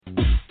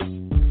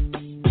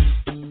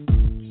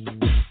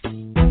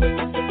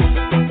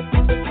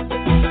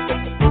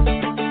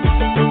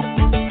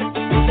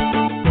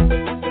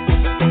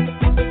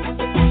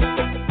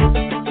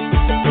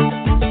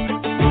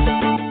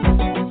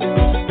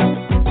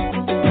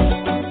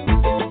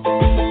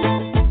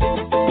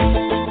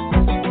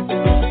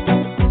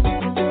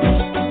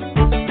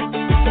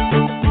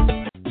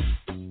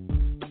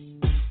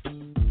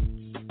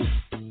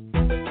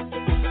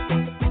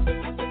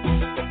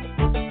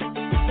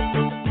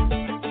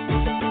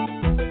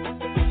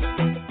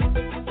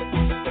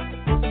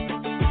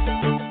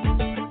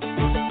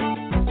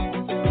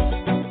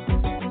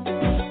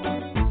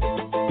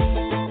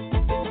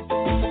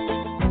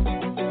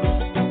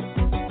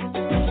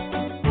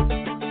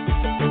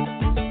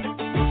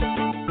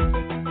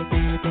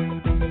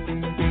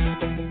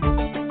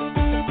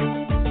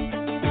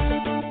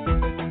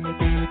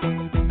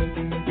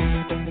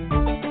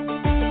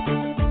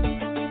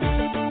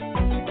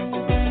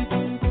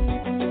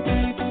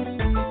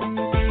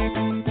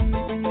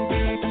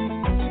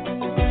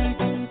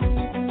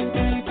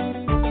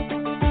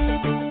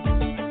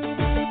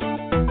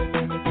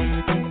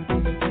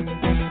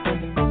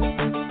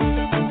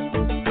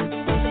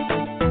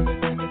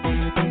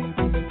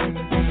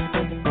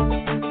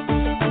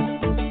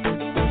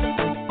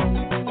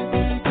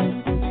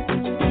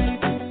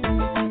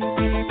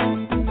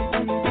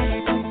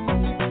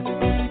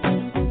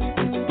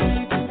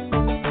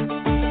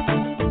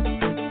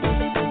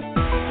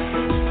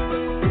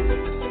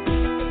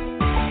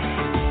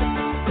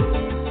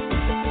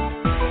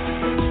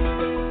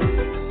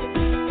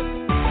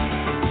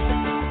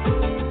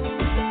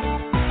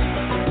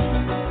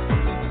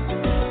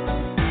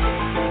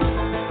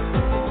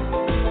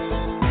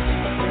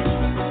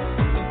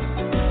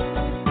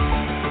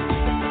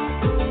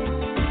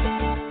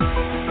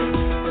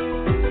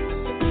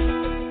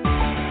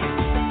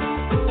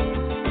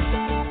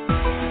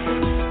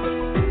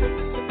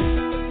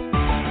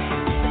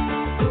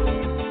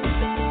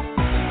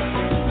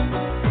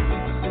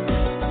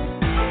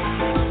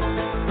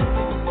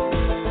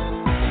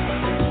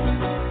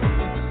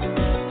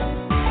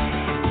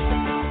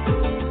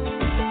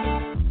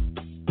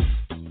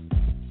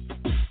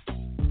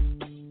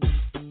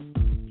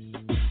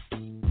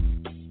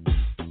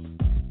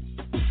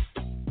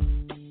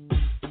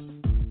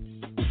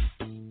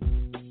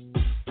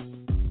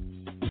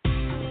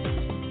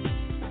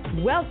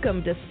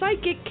Welcome to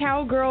Psychic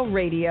Cowgirl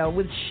Radio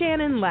with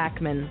Shannon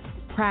Lackman.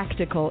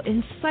 Practical,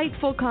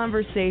 insightful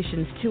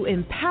conversations to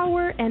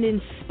empower and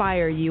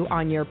inspire you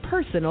on your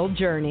personal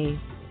journey.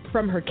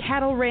 From her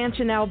cattle ranch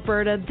in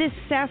Alberta, this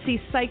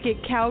sassy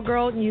psychic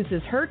cowgirl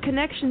uses her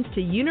connections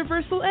to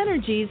universal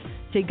energies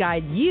to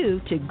guide you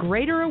to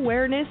greater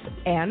awareness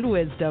and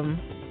wisdom.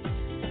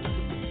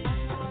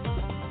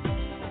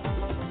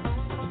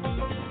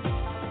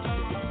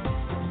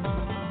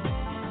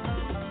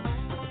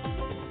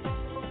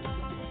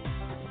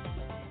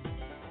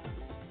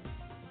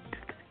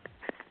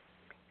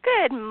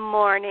 Good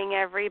morning,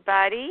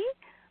 everybody.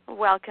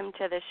 Welcome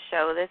to the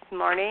show this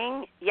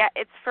morning. Yeah,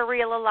 it's for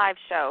real a live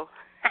show.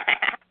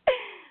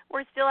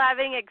 We're still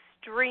having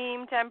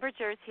extreme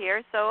temperatures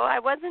here, so I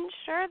wasn't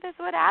sure this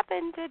would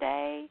happen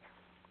today.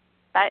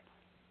 But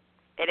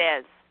it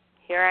is.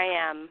 Here I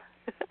am.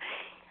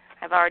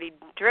 I've already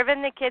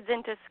driven the kids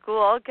into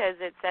school because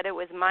it said it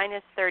was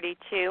minus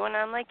 32, and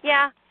I'm like,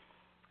 yeah,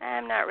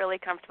 I'm not really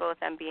comfortable with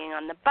them being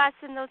on the bus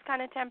in those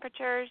kind of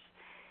temperatures.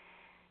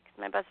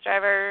 My bus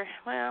driver,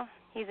 well,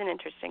 he's an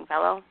interesting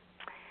fellow.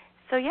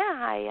 So, yeah,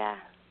 I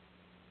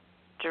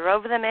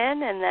drove them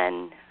in and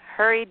then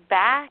hurried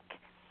back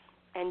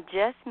and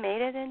just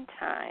made it in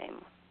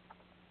time.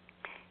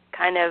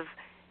 Kind of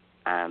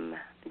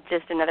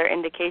just another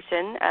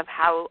indication of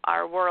how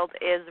our world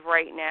is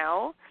right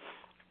now.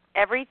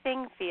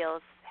 Everything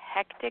feels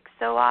hectic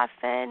so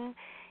often.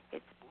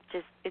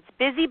 It's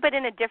busy, but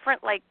in a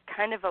different,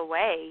 kind of a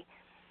way.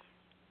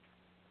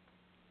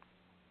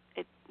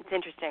 It's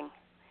interesting.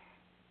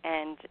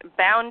 And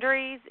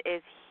boundaries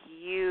is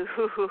huge,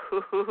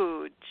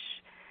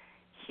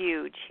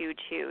 huge, huge,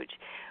 huge.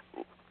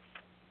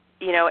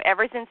 You know,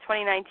 ever since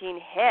 2019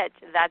 hit,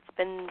 that's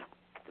been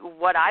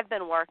what I've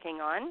been working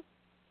on.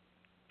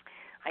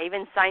 I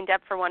even signed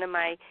up for one of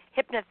my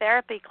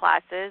hypnotherapy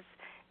classes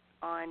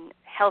on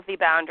healthy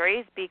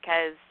boundaries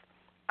because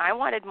I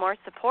wanted more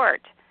support.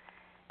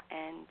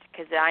 And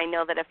because I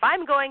know that if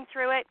I'm going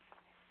through it,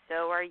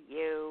 so are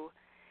you.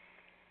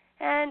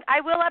 And I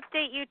will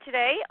update you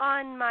today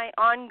on my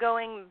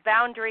ongoing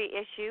boundary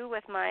issue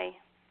with my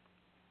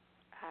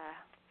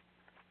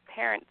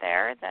parent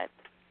there that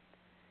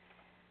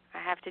I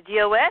have to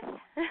deal with.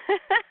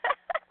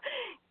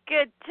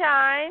 Good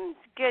times,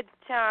 good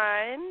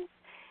times.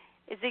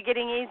 Is it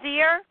getting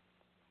easier?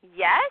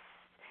 Yes.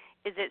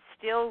 Is it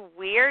still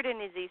weird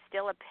and is he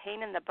still a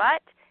pain in the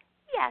butt?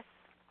 Yes.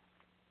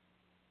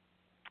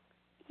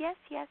 Yes,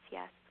 yes,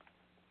 yes.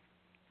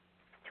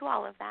 To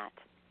all of that.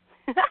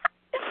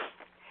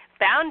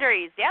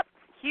 Boundaries, yep,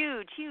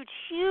 huge, huge,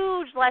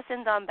 huge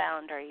lessons on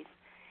boundaries.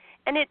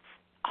 And it's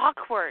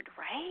awkward,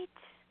 right?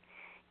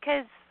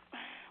 Because,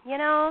 you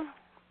know,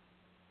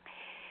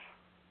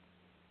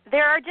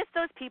 there are just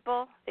those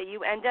people that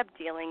you end up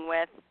dealing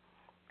with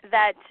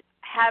that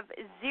have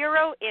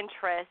zero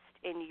interest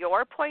in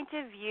your point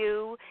of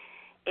view,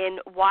 in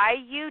why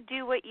you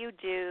do what you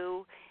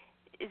do,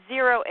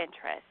 zero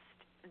interest.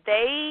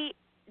 They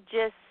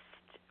just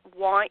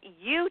want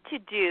you to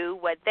do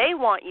what they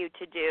want you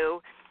to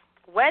do,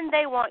 when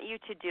they want you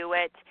to do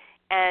it,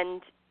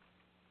 and,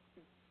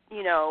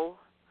 you know,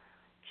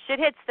 shit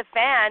hits the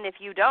fan if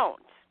you don't.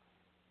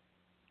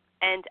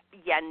 And,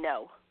 yeah,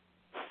 no.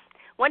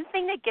 One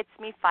thing that gets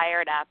me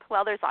fired up,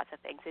 well, there's lots of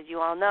things, as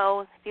you all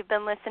know, if you've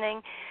been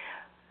listening,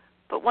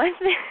 but one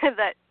thing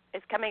that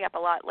is coming up a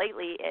lot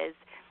lately is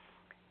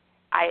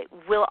I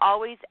will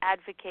always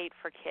advocate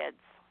for kids.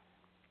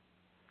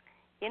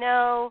 You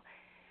know,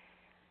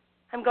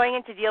 I'm going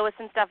in to deal with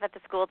some stuff at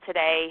the school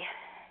today,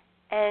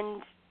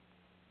 and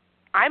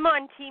I'm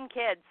on Team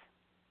Kids.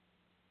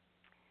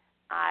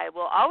 I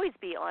will always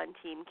be on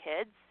Team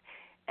Kids,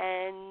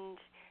 and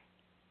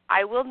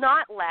I will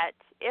not let,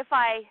 if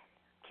I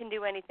can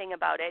do anything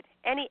about it,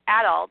 any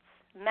adults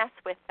mess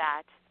with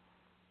that.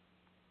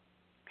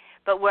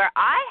 But where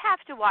I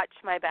have to watch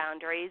my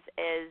boundaries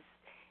is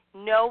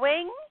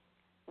knowing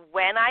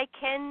when I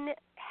can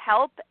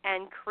help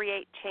and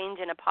create change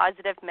in a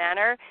positive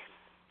manner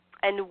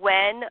and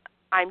when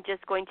I'm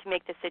just going to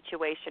make the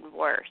situation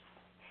worse.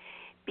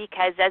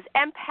 Because as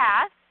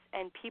empaths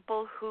and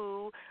people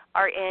who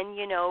are in,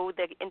 you know,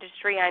 the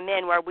industry I'm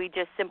in where we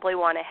just simply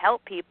want to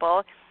help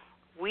people,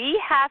 we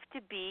have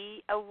to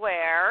be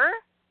aware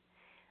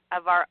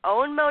of our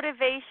own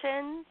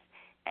motivations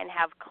and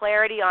have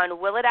clarity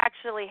on will it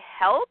actually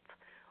help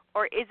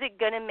or is it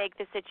going to make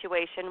the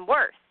situation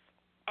worse?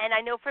 And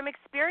I know from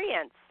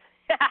experience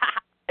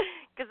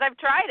because I've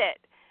tried it.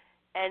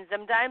 And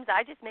sometimes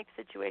I just make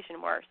the situation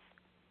worse.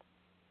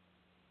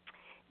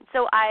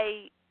 So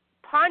I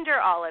ponder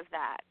all of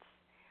that.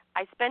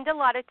 I spend a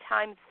lot of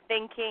time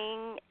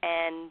thinking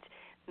and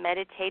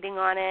meditating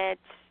on it.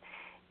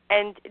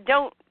 And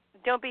don't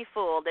be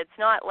fooled. It's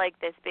not like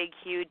this big,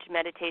 huge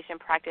meditation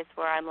practice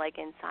where I'm like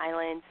in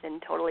silence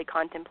and totally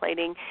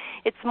contemplating.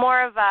 It's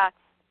more of a,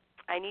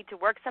 I need to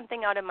work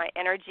something out of my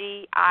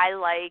energy. I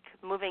like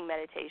moving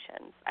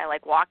meditations. I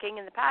like walking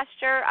in the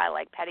pasture. I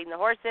like petting the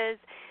horses.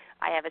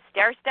 I have a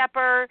stair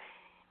stepper.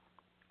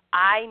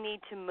 I need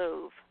to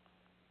move.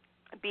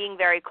 being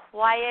very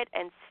quiet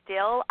and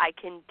still I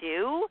can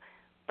do,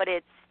 but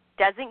it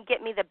doesn't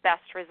get me the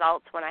best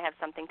results when I have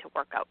something to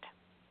work out.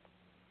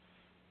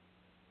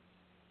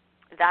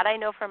 That I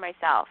know for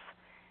myself.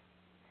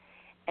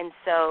 And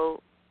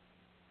so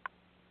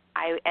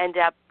I end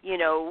up,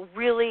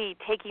 really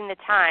taking the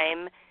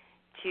time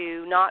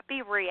to not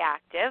be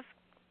reactive.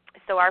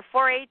 So our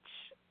 4-H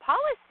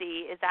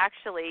policy is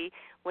actually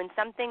when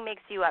something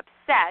makes you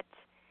upset,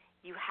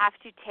 you have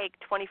to take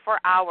 24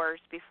 hours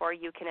before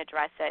you can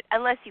address it,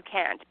 unless you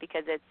can't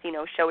because it's,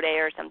 show day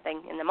or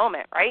something in the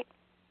moment, right?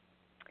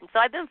 And so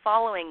I've been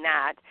following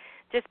that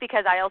just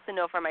because I also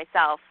know for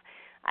myself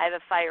I have a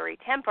fiery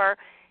temper,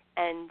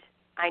 and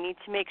I need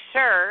to make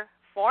sure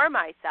for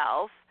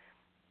myself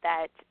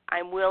that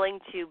I'm willing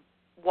to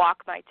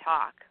walk my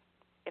talk.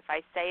 If I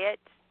say it,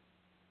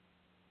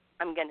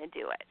 I'm going to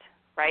do it,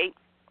 right?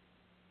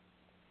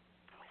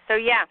 So,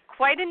 yeah,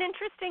 quite an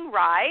interesting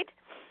ride.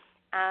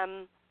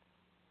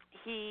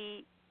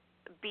 He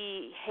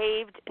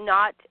behaved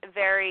not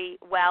very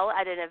well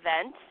at an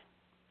event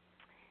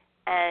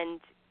and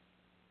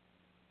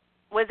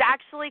was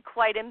actually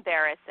quite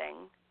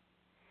embarrassing.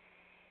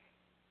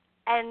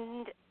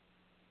 And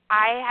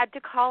I had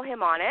to call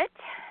him on it,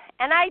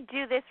 and I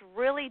do this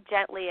really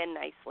gently and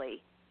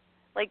nicely.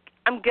 Like,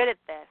 I'm good at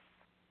this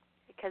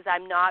because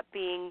I'm not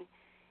being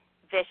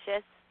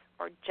vicious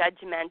or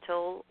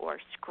judgmental or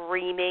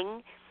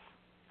screaming.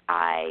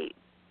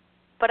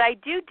 But I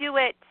do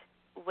it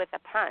with a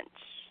punch.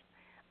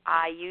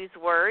 I use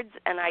words,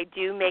 and I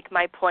do make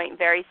my point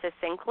very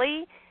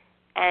succinctly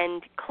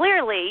and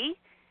clearly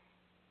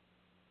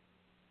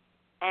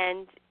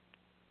and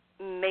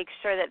make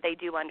sure that they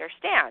do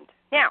understand.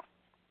 Now,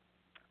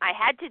 I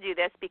had to do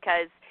this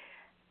because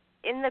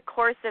in the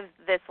course of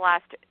this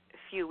last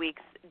few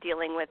weeks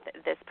dealing with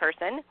this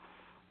person,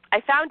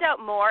 I found out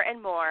more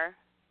and more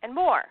and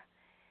more.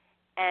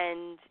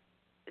 And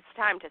it's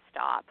time to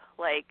stop.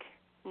 Like,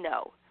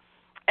 no.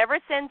 Ever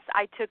since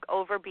I took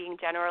over being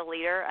general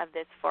leader of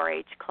this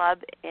 4-H club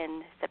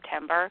in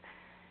September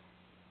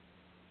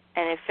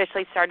and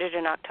officially started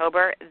in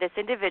October, this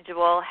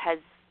individual has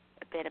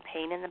been a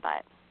pain in the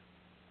butt.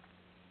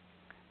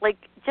 Like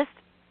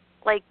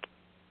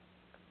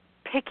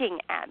picking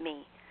at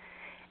me.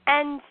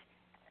 And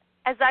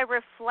as I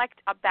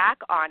reflect back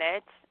on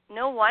it,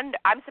 no wonder,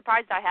 I'm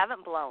surprised I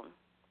haven't blown.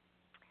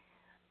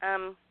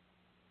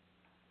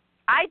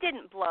 I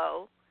didn't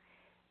blow,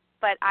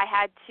 but I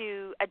had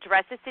to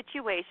address a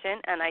situation,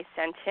 and I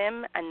sent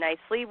him a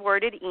nicely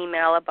worded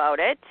email about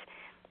it.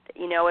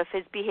 If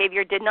his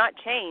behavior did not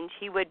change,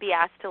 he would be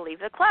asked to leave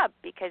the club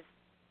because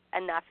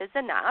enough is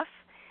enough.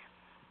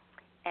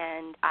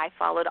 And I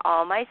followed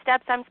all my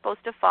steps I'm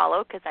supposed to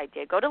follow because I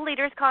did go to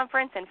Leaders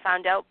Conference and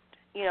found out,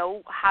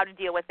 how to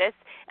deal with this.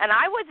 And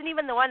I wasn't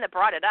even the one that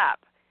brought it up.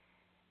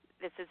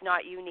 This is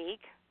not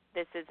unique.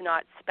 This is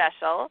not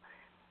special.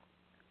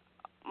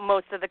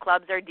 Most of the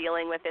clubs are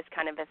dealing with this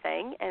kind of a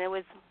thing, and it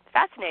was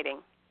fascinating.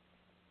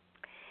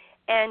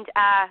 And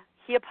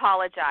he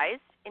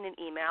apologized in an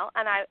email,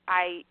 and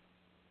I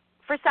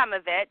for some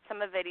of it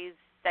he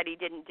said he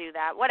didn't do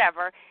that,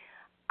 whatever.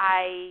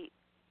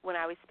 When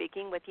I was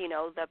speaking with,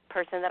 the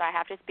person that I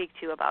have to speak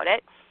to about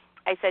it,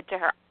 I said to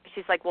her,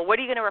 she's like, well, what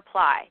are you going to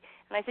reply?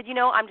 And I said,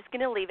 I'm just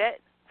going to leave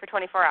it for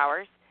 24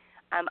 hours.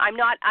 I'm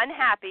not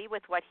unhappy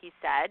with what he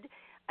said.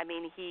 I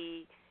mean,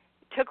 he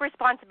took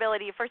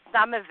responsibility for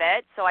some of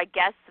it, so I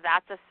guess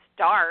that's a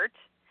start.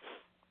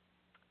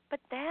 But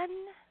then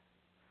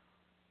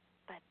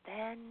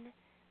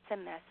it's a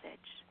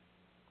message.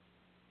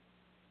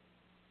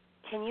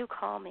 Can you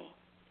call me?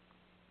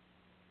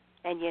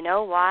 And you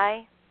know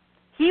why?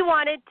 He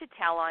wanted to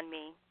tell on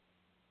me.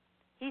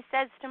 He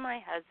says to my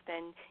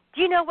husband,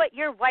 do you know what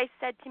your wife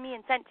said to me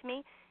and sent to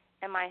me?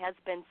 And my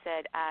husband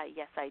said,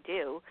 yes, I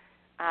do.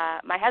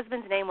 My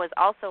husband's name was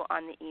also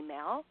on the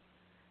email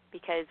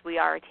because we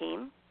are a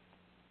team.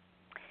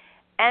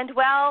 And,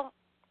 well,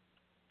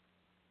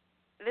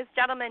 this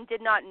gentleman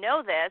did not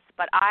know this,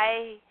 but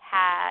I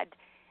had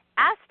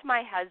asked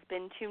my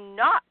husband to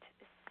not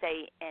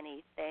say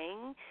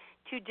anything,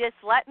 to just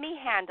let me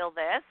handle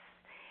this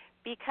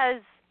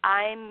because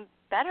I'm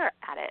better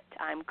at it.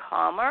 I'm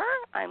calmer,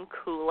 I'm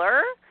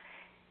cooler,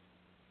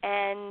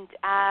 and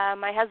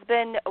my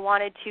husband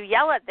wanted to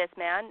yell at this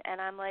man,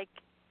 and I'm like,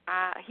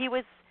 he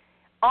was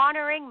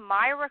honoring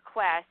my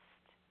request,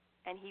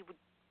 and he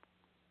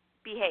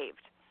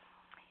behaved.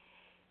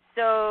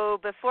 So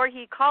before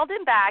he called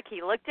him back,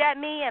 he looked at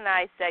me, and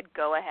I said,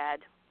 go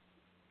ahead.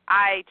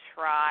 I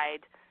tried.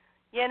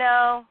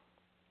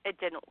 It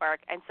didn't work.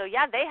 And so,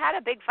 yeah, they had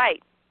a big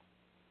fight.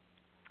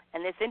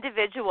 And this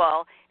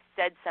individual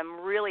said some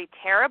really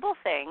terrible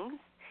things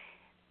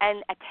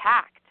and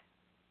attacked.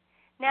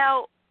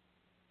 Now,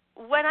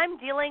 when I'm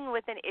dealing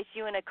with an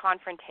issue in a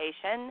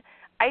confrontation,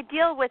 I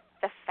deal with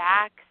the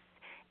facts,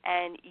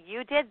 and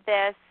you did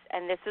this,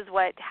 and this is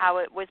how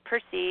it was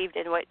perceived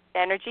and what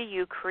energy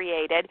you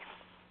created.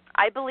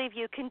 I believe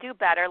you can do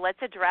better.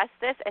 Let's address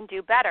this and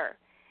do better.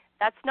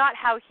 That's not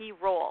how he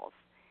rolls.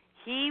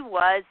 He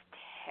was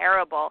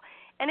terrible.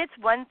 And it's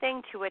one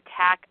thing to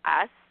attack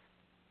us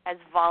as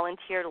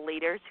volunteer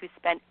leaders who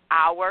spend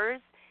hours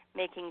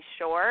making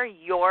sure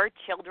your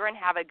children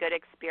have a good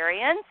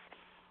experience.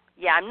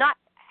 Yeah, I'm not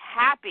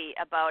happy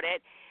about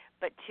it,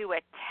 but to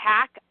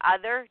attack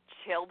other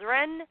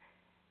children,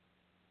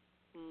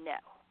 no.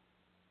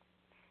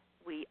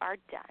 We are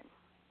done.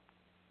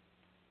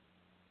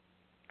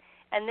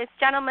 And this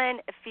gentleman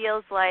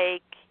feels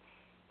like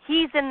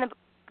he's in the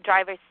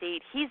driver's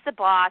seat. He's the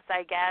boss,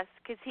 I guess,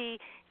 because he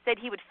said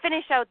he would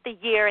finish out the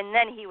year and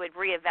then he would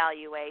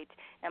reevaluate.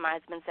 And my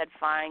husband said,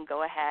 fine,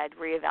 go ahead,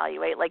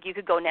 reevaluate. Like, you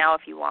could go now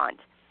if you want.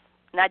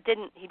 And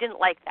he didn't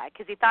like that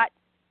because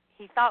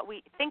he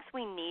thinks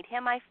we need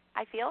him, I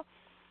feel.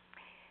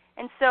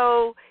 And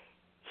so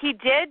he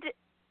did.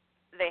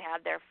 They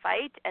had their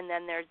fight, and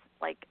then there's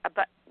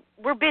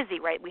we're busy,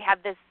 right? We have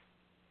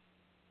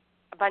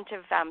a bunch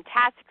of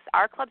tasks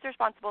our club's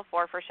responsible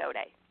for show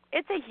day.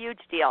 It's a huge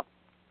deal.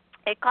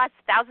 It costs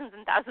thousands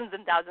and thousands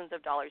and thousands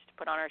of dollars to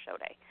put on our show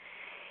day.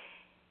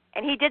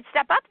 And he did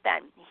step up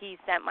then. He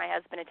sent my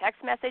husband a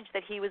text message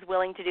that he was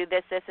willing to do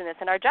this, this, and this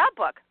in our job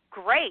book.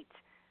 Great.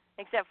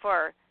 Except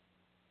for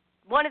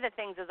one of the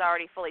things is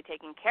already fully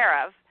taken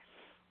care of.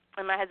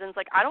 And my husband's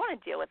like, I don't want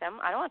to deal with him.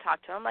 I don't want to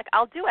talk to him. Like,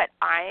 I'll do it.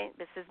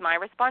 This is my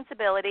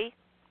responsibility.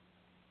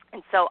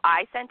 And so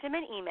I sent him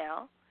an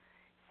email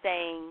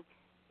saying,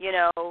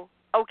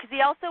 because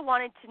he also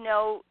wanted to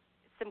know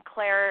some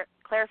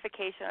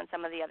clarification on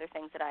some of the other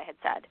things that I had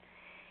said.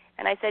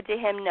 And I said to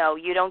him, no,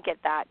 you don't get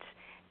that,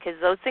 because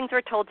those things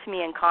were told to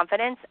me in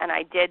confidence, and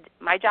I did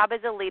my job as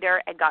a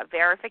leader and got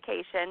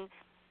verification,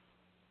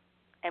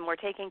 and we're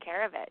taking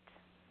care of it.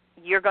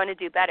 You're going to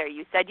do better.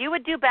 You said you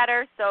would do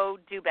better, so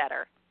do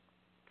better.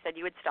 Said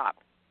you would stop.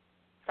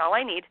 That's all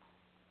I need.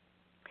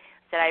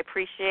 Said I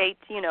appreciate,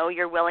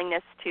 your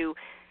willingness to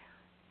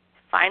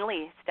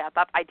finally step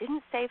up. I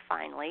didn't say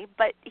finally,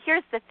 but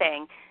here's the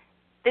thing.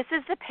 This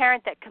is the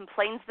parent that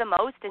complains the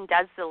most and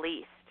does the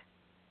least.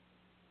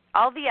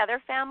 All the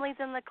other families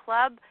in the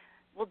club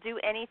will do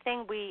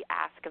anything we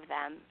ask of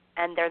them,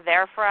 and they're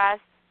there for us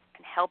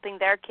and helping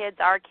their kids,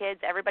 our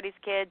kids, everybody's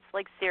kids,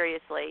 like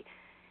seriously.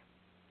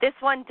 This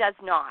one does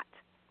not.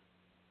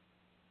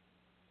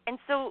 And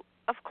so,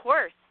 of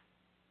course,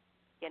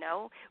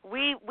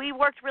 we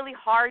worked really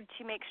hard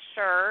to make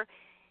sure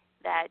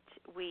that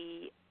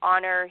we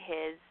honor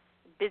his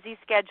busy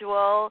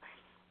schedule,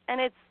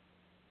 and it's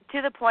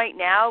to the point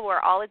now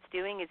where all it's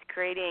doing is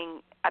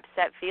creating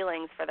upset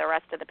feelings for the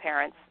rest of the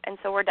parents, and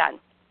so we're done.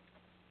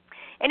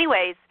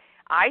 Anyways,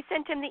 I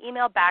sent him the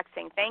email back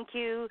saying, thank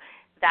you,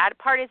 that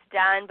part is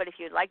done, but if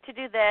you'd like to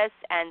do this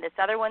and this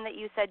other one that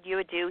you said you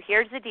would do,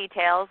 here's the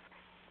details.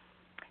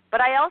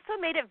 But I also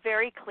made it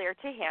very clear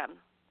to him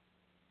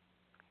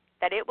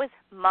that it was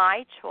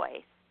my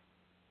choice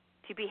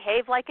to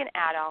behave like an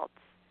adult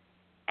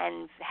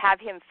and have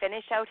him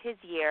finish out his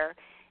year,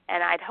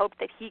 and I'd hope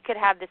that he could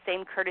have the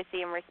same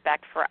courtesy and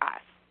respect for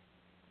us.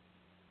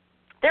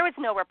 There was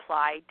no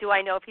reply. Do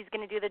I know if he's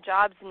going to do the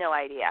jobs? No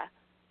idea.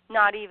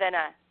 Not even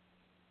a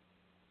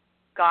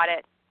got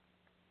it.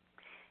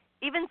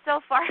 Even so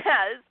far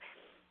as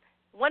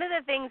one of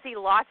the things he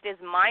lost his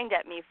mind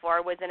at me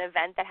for was an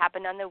event that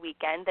happened on the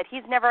weekend that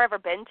he's never ever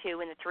been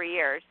to in the 3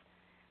 years.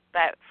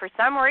 But for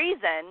some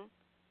reason,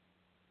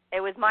 it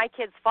was my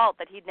kid's fault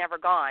that he'd never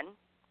gone.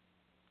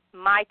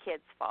 My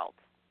kid's fault.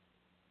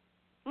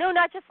 No,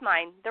 not just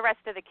mine. The rest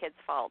of the kids'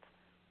 fault.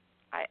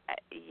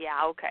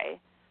 Yeah, okay.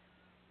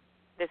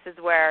 This is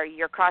where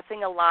you're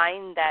crossing a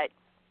line that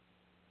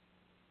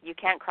you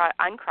can't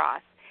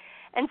uncross.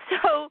 And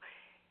so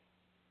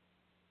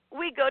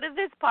we go to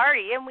this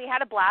party, and we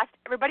had a blast.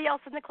 Everybody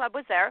else in the club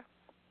was there.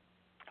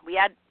 We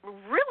had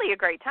really a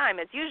great time,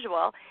 as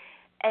usual,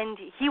 and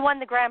he won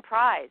the grand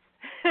prize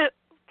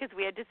because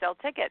we had to sell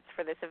tickets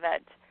for this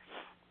event,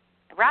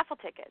 raffle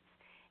tickets.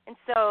 And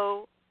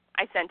so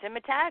I sent him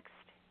a text.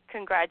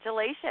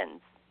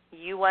 Congratulations,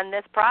 you won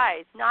this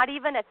prize. Not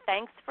even a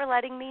thanks for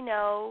letting me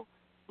know.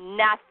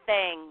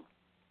 Nothing.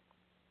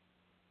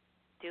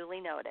 Duly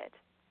noted.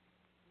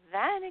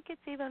 Then it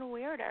gets even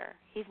weirder.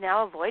 He's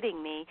now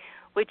avoiding me,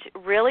 which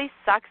really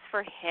sucks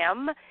for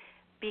him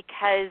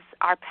because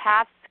our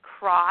paths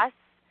cross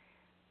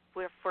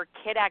for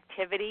kid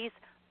activities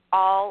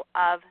all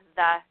of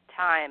the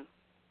time.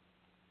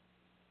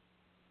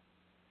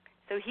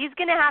 So he's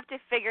going to have to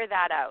figure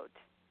that out.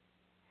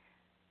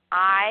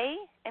 I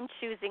am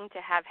choosing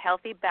to have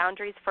healthy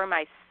boundaries for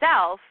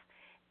myself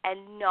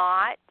and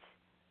not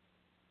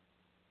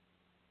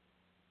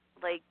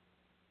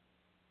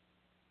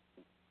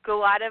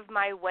go out of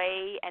my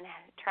way and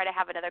try to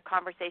have another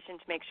conversation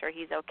to make sure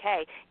he's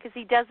okay, because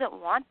he doesn't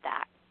want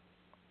that.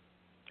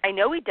 I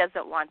know he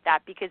doesn't want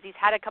that because he's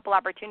had a couple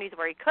opportunities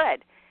where he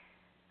could.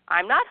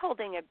 I'm not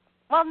holding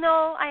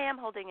I am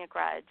holding a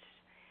grudge.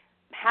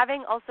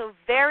 Having also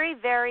very,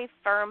 very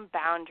firm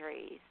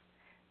boundaries.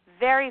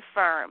 Very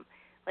firm.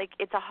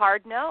 It's a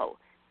hard no.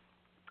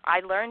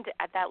 I learned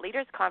at that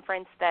leaders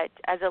conference that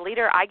as a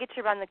leader, I get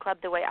to run the club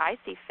the way I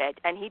see fit,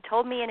 and he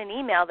told me in an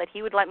email that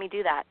he would let me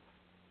do that.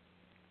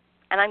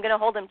 And I'm going to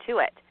hold him to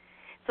it.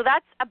 So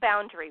that's a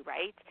boundary,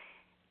 right?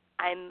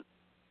 I'm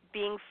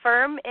being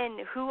firm in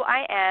who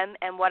I am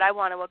and what I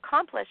want to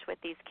accomplish with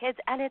these kids,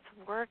 and it's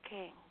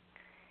working.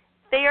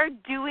 They are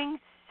doing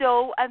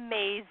so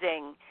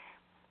amazing.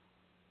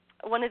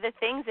 One of the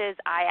things is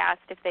I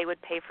asked if they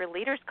would pay for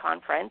Leaders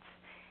Conference,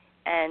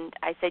 and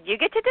I said, you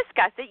get to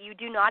discuss it. You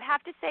do not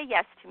have to say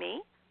yes to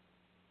me.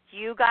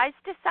 You guys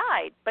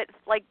decide, but,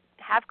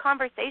 have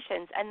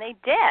conversations, and they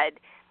did.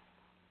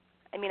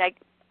 I mean,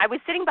 I was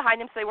sitting behind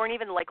them, so they weren't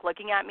even,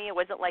 looking at me. It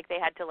wasn't like they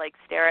had to,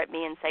 stare at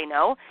me and say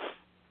no.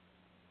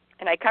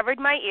 And I covered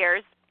my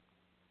ears.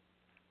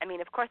 I mean,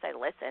 of course I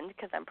listened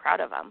because I'm proud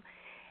of them.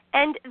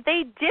 And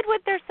they did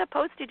what they're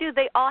supposed to do.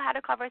 They all had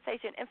a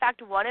conversation. In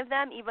fact, one of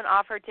them even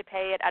offered to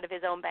pay it out of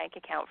his own bank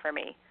account for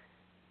me.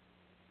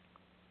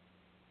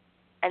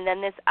 And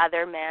then this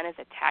other man is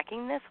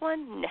attacking this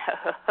one?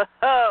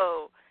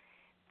 No.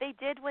 They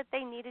did what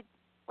they needed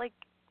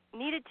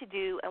to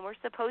do and were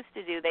supposed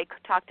to do. They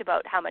talked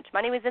about how much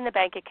money was in the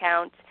bank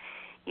account,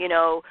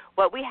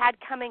 what we had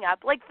coming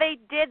up. They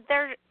did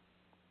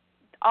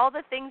all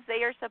the things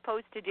they are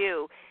supposed to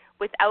do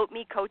without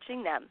me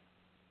coaching them.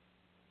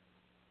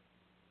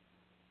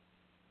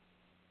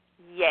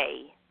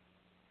 Yay.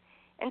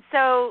 And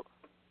so,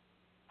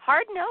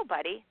 hard no,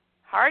 buddy.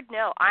 Hard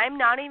no. I'm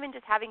not even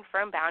just having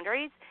firm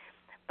boundaries,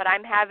 but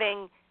I'm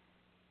having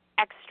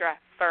extra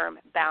firm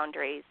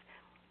boundaries.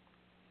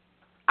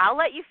 I'll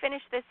let you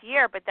finish this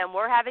year, but then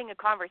we're having a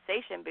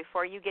conversation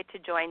before you get to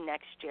join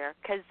next year,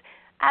 because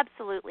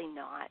absolutely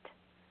not.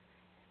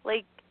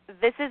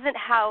 This isn't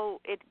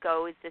how it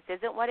goes. This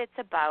isn't what it's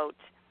about.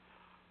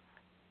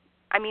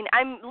 I mean,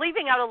 I'm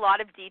leaving out a lot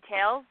of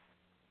details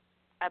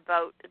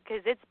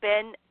because it's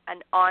been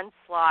an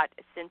onslaught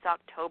since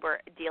October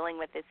dealing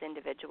with this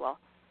individual.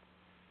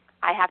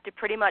 I have to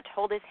pretty much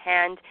hold his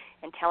hand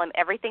and tell him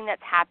everything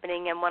that's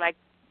happening. And when I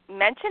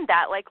mentioned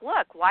that,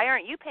 look, why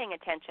aren't you paying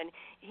attention?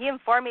 He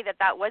informed me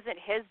that wasn't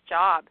his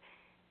job.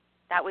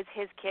 That was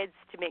his kids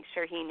to make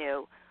sure he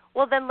knew.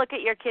 Well, then look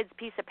at your kid's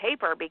piece of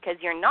paper, because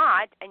you're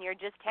not, and you're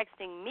just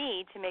texting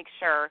me to make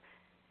sure.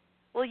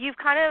 Well, you've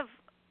kind of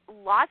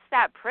lost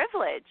that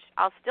privilege.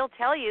 I'll still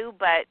tell you,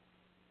 but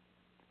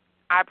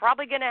I'm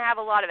probably going to have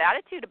a lot of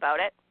attitude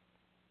about it.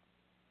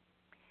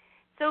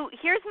 So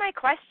here's my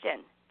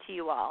question to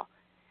you all.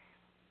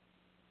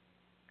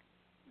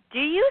 Do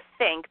you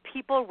think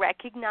people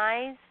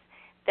recognize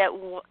that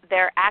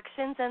their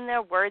actions and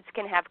their words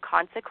can have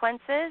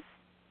consequences?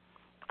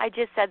 I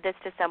just said this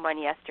to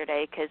someone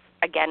yesterday because,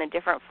 again, a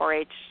different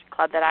 4-H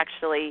club that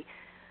actually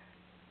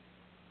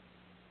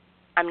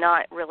I'm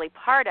not really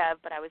part of,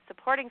 but I was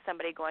supporting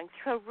somebody going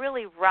through a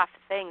really rough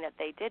thing that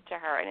they did to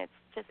her, and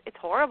it's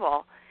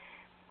horrible.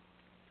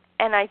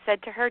 And I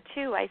said to her,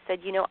 too, I said,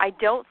 I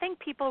don't think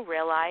people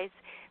realize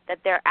that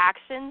their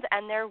actions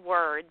and their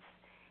words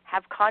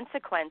have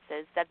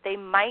consequences that they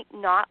might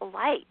not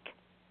like.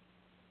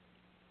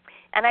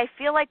 And I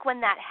feel like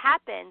when that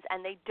happens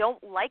and they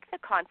don't like the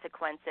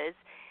consequences,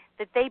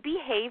 that they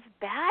behave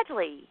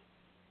badly.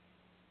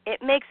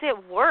 It makes it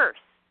worse.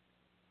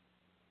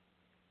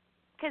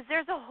 Because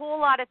there's a whole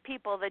lot of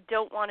people that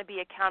don't want to be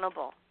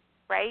accountable,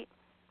 right?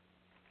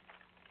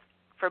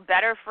 For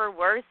better, for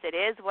worse, it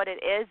is what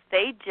it is.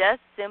 They just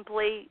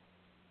simply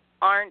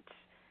aren't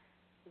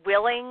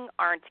willing,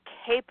 aren't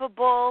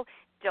capable,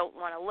 don't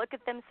want to look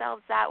at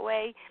themselves that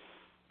way.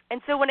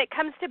 And so when it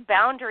comes to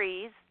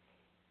boundaries,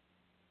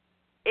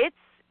 it's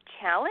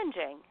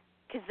challenging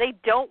because they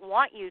don't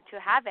want you to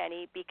have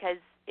any, because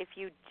if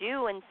you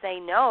do and say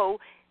no,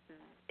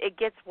 it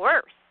gets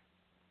worse.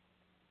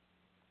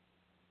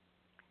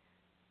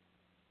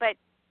 But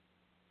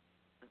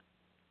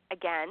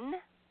again,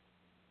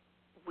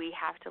 we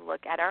have to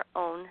look at our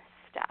own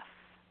stuff.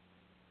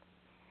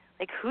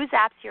 Who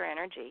zaps your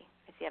energy?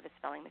 I see I have a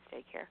spelling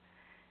mistake here.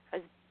 I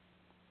was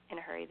in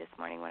a hurry this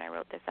morning when I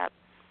wrote this up.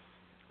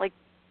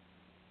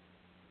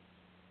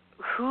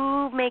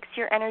 Who makes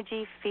your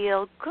energy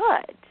feel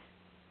good?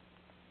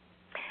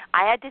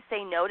 I had to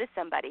say no to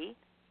somebody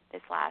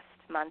this last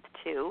month,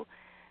 too,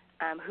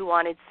 who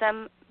wanted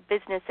some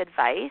business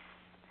advice,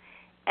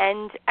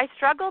 and I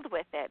struggled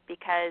with it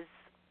because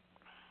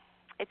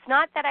it's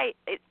not that I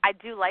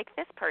do like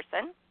this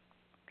person,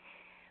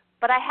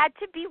 but I had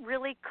to be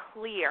really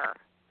clear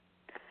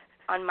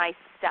on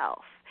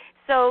myself.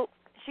 So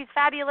she's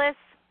fabulous,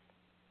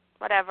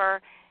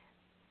 whatever,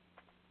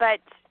 but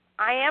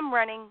I am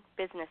running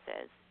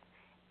businesses,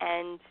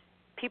 and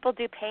people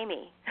do pay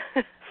me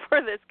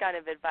for this kind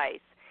of advice,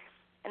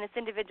 and this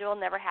individual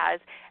never has.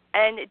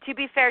 And to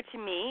be fair to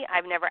me,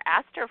 I've never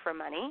asked her for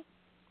money.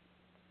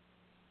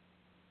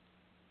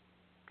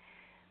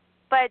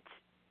 But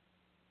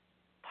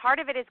part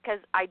of it is because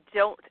I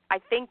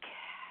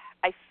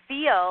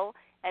feel,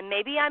 and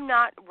maybe I'm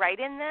not right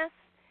in this,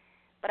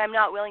 but I'm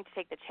not willing to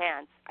take the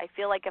chance. I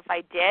feel like if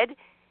I did,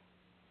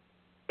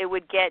 it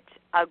would get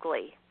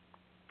ugly,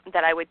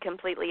 that I would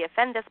completely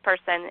offend this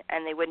person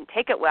and they wouldn't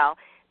take it well,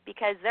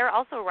 because they're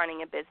also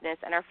running a business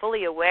and are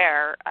fully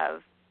aware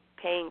of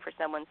paying for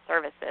someone's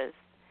services.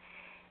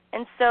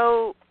 And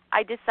so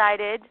I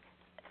decided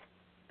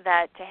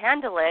that to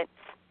handle it,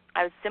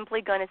 I was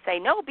simply going to say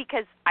no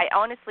because I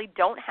honestly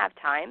don't have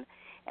time.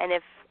 And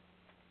if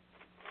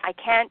I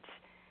can't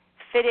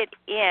fit it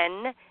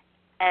in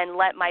and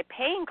let my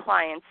paying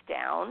clients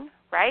down,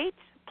 right,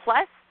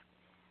 plus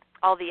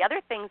all the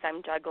other things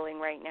I'm juggling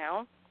right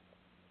now,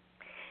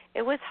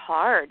 it was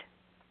hard.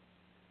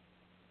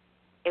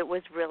 It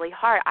was really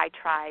hard. I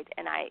tried,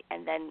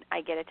 and then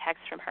I get a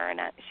text from her, and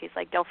she's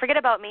like, "Don't forget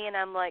about me." And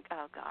I'm like,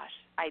 "Oh gosh,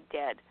 I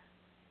did.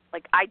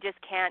 Like, I just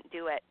can't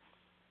do it."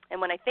 And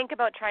when I think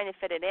about trying to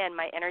fit it in,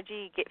 my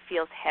energy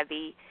feels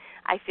heavy.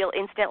 I feel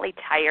instantly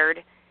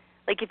tired.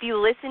 Like, if you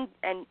listen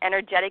and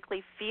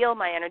energetically feel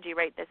my energy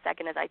right this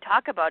second as I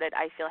talk about it,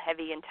 I feel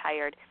heavy and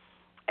tired.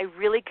 I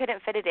really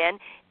couldn't fit it in,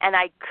 and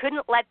I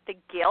couldn't let the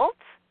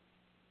guilt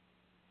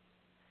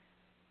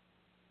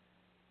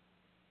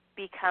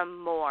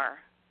become more.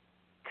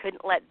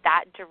 Couldn't let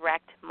that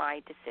direct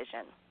my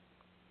decision.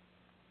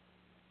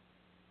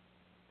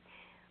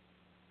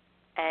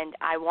 And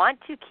I want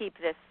to keep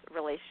this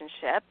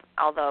relationship,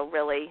 although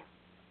really,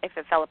 if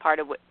it fell apart,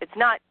 it's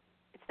not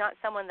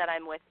someone that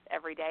I'm with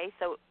every day,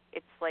 so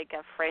it's like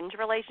a fringe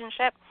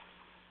relationship.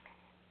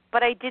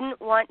 But I didn't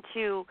want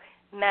to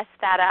mess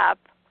that up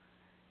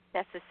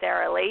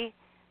necessarily,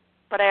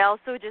 but I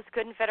also just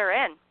couldn't fit her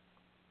in.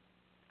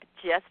 I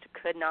just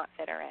could not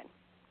fit her in.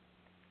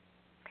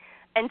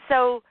 And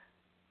so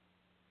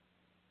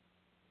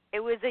it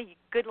was a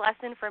good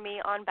lesson for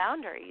me on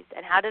boundaries.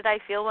 And how did I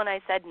feel when I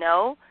said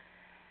no?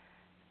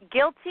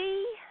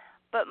 Guilty,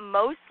 but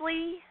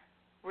mostly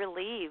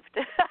relieved.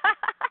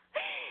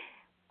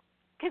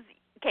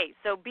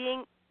 So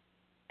being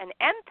an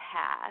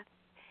empath,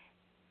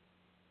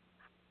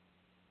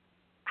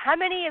 how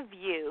many of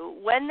you,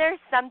 when there's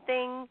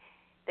something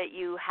that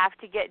you have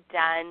to get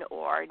done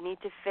or need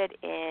to fit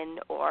in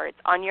or it's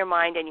on your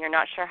mind and you're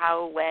not sure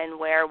how, when,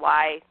 where,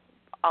 why,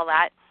 all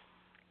that,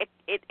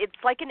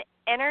 it's like an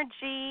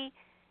energy,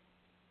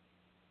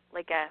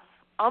 like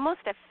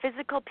almost a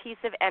physical piece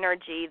of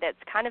energy that's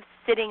kind of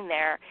sitting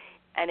there,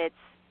 and it's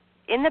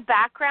in the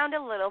background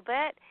a little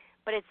bit,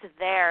 but it's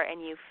there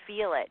and you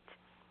feel it,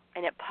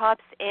 and it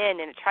pops in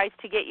and it tries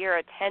to get your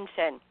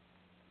attention,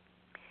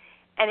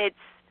 and it's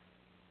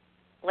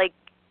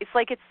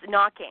like it's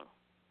knocking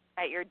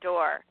at your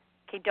door.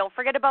 Okay, don't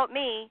forget about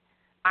me.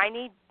 I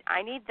need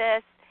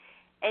this,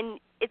 and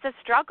it's a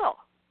struggle.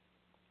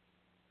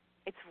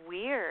 It's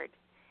weird.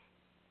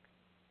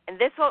 And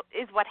this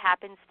is what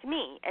happens to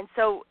me. And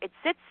so it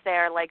sits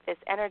there like this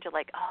energy,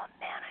 like, oh,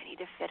 man, I need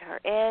to fit her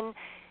in.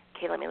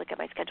 Okay, let me look at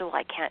my schedule.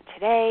 I can't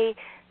today.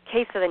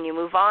 Okay, so then you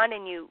move on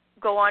and you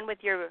go on with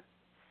your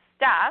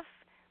stuff,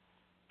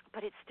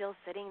 but it's still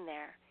sitting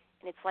there.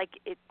 And it's like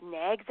it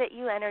nags at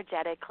you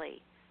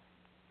energetically.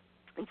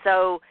 And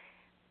so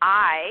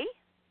I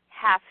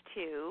have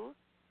to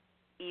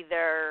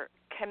either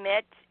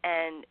commit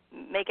and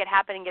make it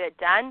happen and get it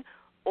done,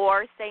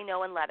 or say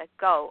no and let it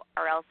go,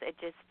 or else it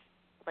just,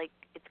 like,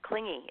 it's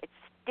clingy, it's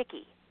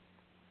sticky,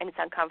 and it's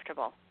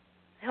uncomfortable.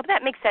 I hope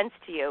that makes sense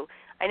to you.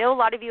 I know a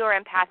lot of you are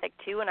empathic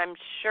too, and I'm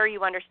sure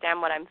you understand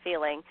what I'm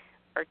feeling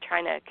or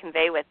trying to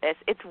convey with this.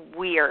 It's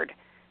weird,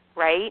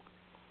 right?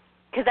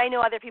 Because I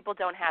know other people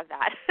don't have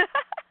that.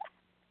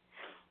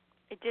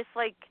 It just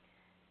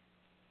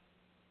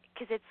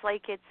because it's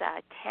like it's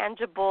a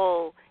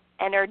tangible,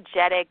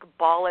 energetic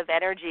ball of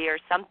energy or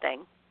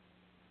something.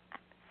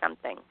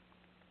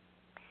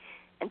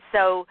 And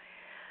so,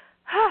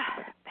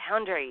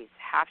 boundaries,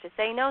 have to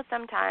say no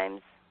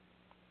sometimes.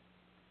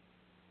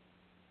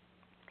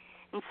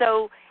 And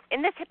so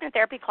in this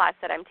hypnotherapy class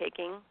that I'm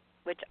taking,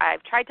 which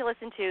I've tried to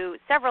listen to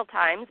several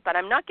times, but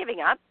I'm not giving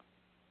up,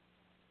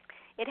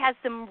 it has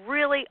some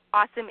really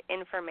awesome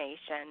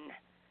information.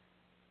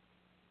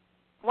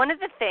 One of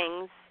the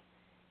things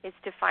is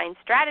to find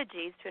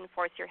strategies to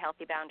enforce your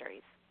healthy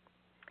boundaries.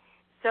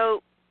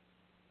 So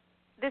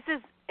this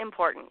is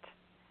important.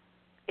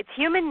 It's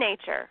human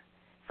nature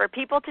for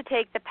people to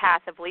take the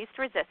path of least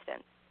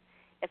resistance.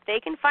 If they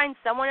can find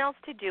someone else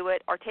to do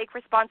it or take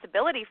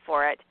responsibility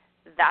for it,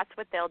 that's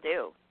what they'll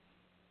do.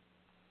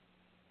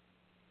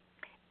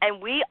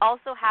 And we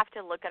also have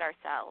to look at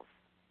ourselves,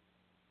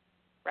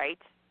 right?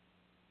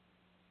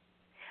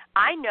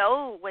 I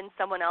know when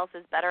someone else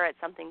is better at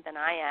something than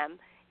I am,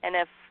 and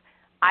if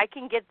I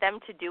can get them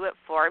to do it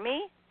for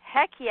me,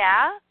 heck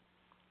yeah.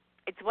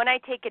 It's when I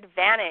take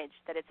advantage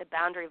that it's a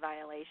boundary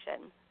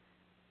violation,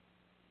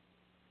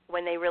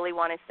 when they really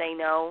want to say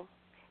no.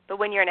 But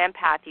when you're an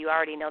empath, you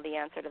already know the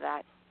answer to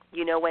that.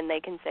 You know when they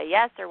can say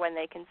yes or when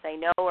they can say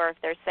no, or if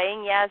they're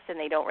saying yes and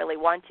they don't really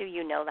want to,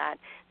 you know that.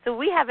 So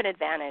we have an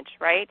advantage,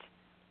 right?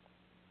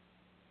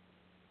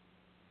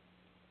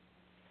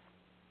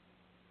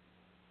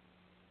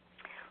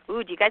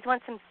 Ooh, do you guys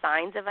want some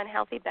signs of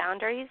unhealthy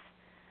boundaries?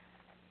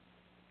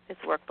 This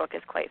workbook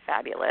is quite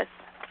fabulous.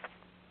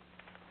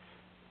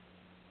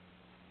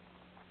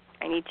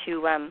 I need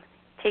to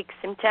take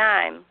some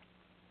time.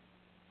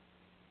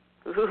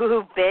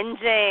 Ooh,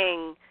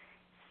 binging,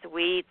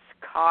 sweets,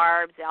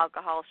 carbs,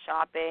 alcohol,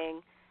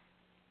 shopping,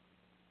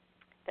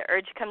 the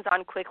urge comes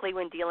on quickly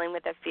when dealing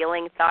with a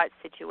feeling, thought,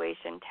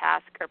 situation,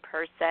 task, or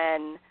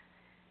person.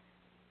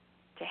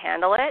 To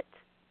handle it,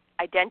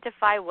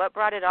 identify what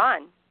brought it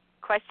on.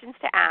 Questions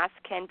to ask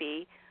can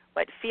be,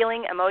 what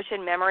feeling,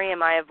 emotion, memory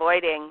am I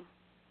avoiding?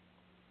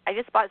 I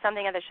just bought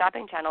something at the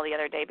shopping channel the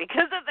other day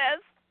because of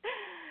this.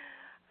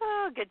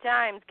 Oh, good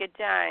times, good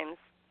times.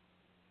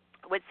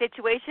 What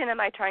situation am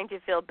I trying to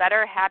feel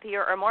better,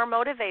 happier, or more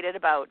motivated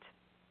about?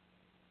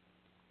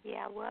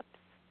 Yeah, whoops.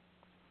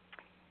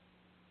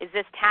 Is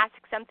this task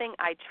something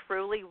I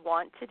truly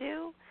want to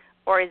do,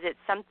 or is it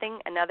something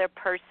another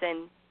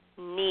person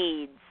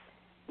needs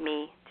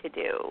me to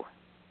do?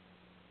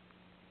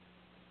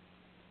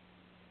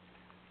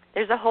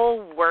 There's a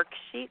whole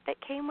worksheet that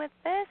came with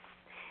this.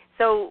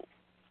 So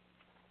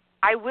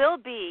I will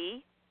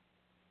be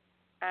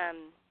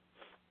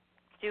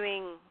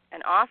doing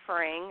an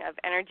offering of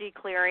energy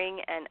clearing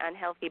and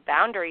unhealthy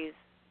boundaries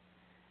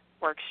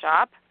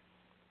workshop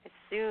as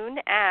soon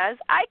as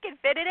I can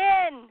fit it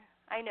in.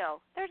 I know.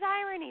 There's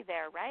irony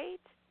there, right?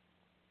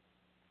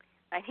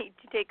 I need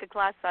to take a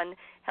class on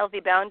healthy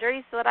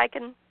boundaries so that I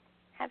can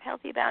have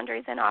healthy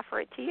boundaries and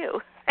offer it to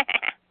you.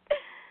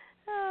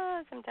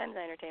 Sometimes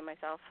I entertain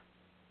myself.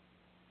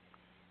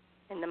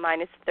 In the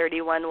minus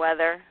 31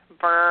 weather.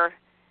 Brr.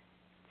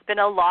 It's been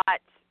a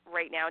lot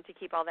right now to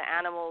keep all the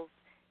animals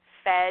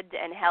fed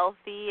and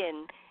healthy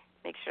and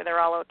make sure they're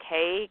all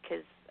okay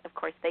because, of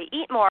course, they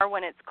eat more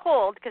when it's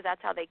cold because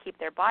that's how they keep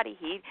their body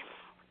heat.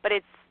 But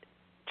it's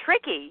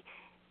tricky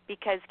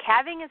because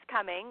calving is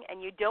coming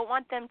and you don't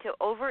want them to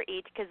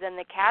overeat because then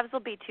the calves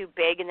will be too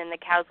big and then the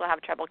cows will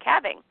have trouble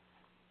calving.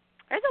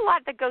 There's a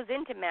lot that goes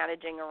into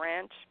managing a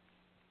ranch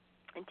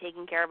and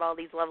taking care of all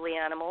these lovely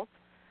animals.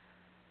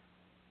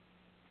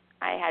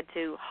 I had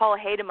to haul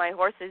hay to my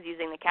horses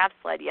using the calf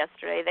sled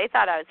yesterday. They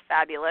thought I was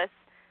fabulous.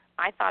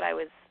 I thought I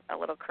was a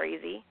little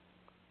crazy.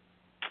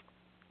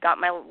 Got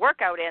my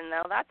workout in,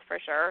 though, that's for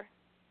sure.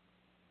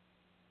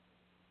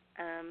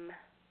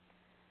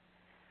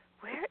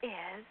 Where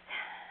is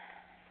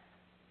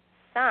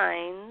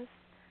signs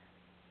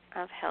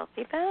of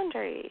healthy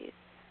boundaries?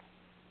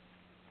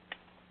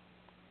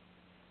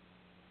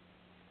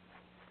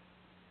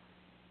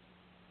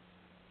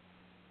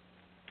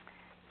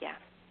 Yeah.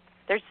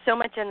 There's so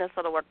much in this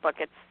little workbook.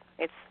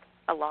 It's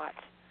a lot.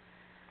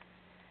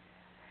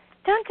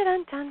 Dun, dun,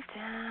 dun, dun,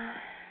 dun.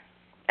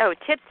 Oh,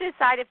 tips to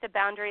decide if the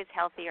boundary is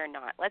healthy or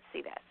not. Let's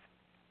see this.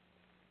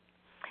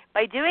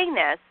 By doing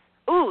this,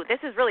 this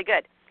is really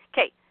good.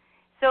 Okay,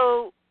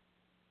 so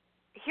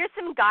here's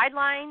some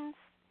guidelines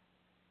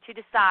to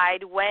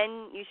decide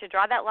when you should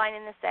draw that line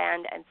in the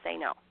sand and say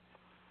no.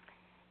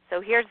 So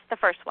here's the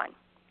first one.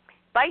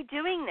 By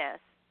doing this,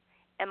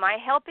 am I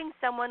helping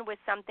someone with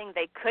something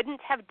they couldn't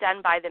have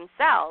done by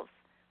themselves,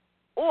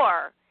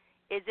 or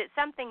is it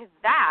something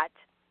that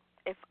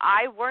if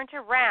I weren't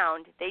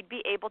around, they'd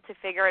be able to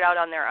figure it out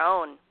on their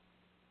own?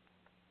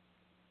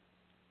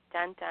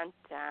 Dun, dun,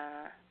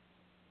 dun.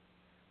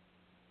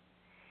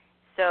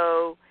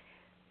 So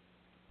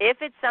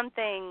if it's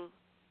something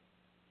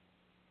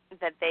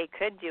that they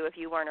could do if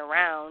you weren't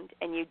around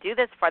and you do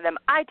this for them,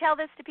 I tell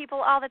this to people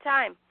all the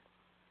time.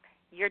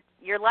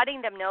 You're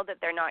letting them know that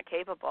they're not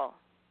capable.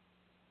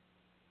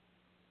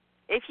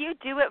 If you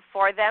do it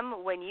for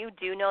them when you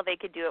do know they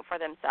could do it for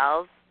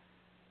themselves,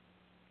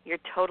 you're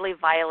totally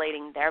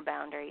violating their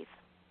boundaries.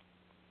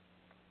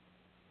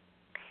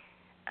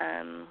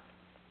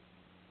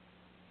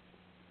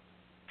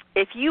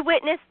 If you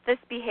witness this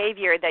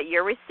behavior that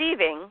you're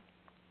receiving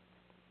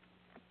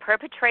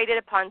perpetrated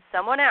upon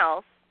someone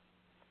else,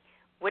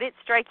 would it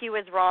strike you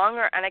as wrong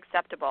or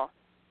unacceptable?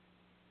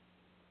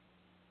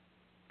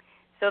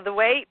 So the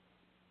way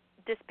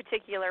this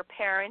particular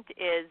parent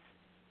is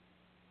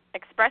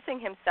expressing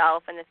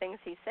himself and the things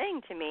he's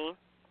saying to me,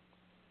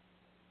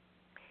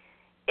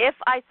 if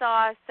I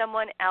saw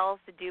someone else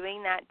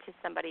doing that to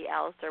somebody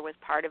else or was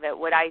part of it,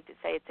 would I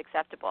say it's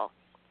acceptable?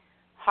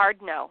 Hard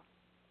no.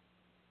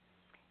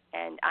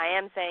 And I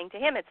am saying to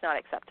him it's not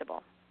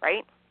acceptable,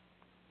 right?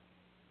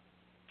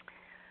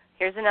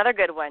 Here's another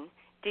good one.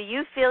 Do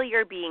you feel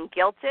you're being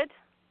guilted,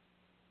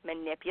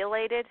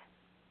 manipulated,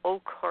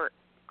 or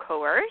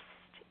coerced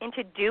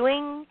into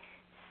doing,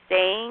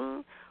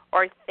 saying,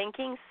 or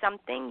thinking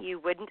something you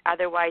wouldn't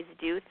otherwise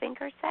do,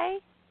 think, or say?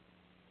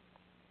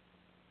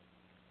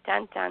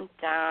 Dun, dun,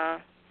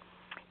 dun.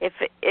 If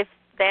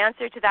the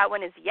answer to that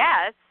one is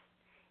yes,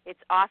 it's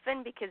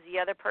often because the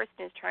other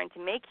person is trying to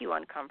make you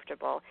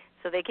uncomfortable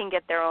so they can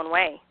get their own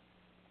way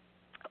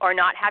or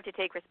not have to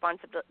take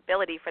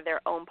responsibility for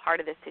their own part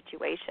of the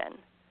situation.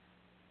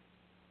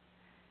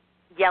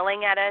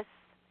 Yelling at us,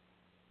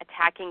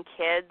 attacking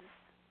kids.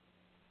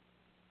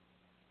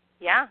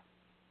 Yeah.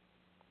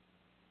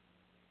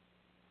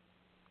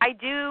 I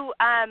do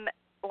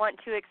want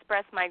to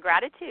express my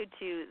gratitude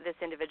to this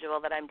individual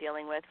that I'm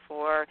dealing with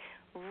for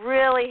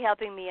really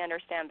helping me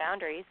understand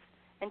boundaries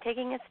and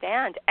taking a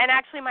stand. And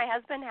actually my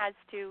husband has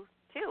too,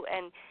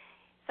 and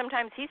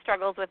sometimes he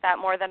struggles with that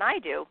more than I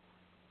do.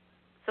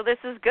 So this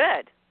is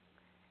good.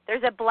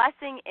 There's a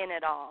blessing in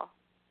it all.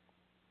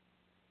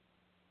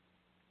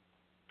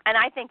 And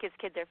I think his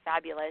kids are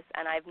fabulous,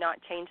 and I've not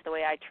changed the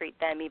way I treat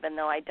them, even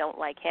though I don't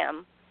like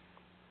him.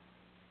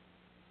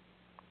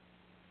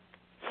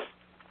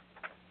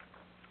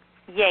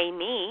 Yay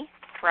me,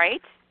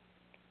 right?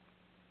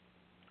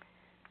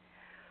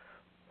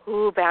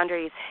 Ooh,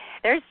 boundaries.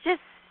 There's just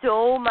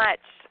so much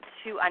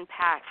to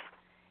unpack.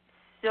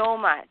 So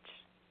much.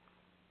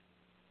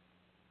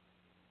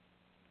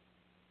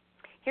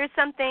 Here's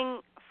something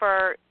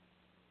for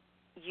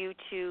you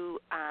to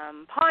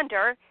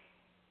ponder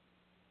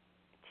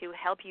to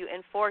help you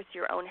enforce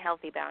your own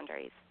healthy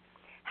boundaries.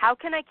 How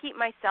can I keep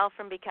myself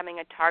from becoming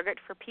a target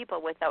for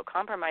people without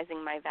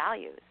compromising my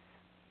values?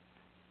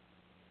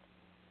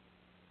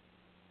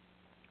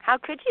 How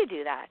could you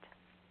do that?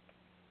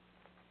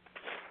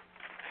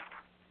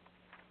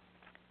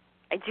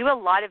 I do a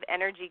lot of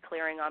energy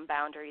clearing on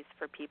boundaries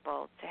for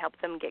people to help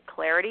them get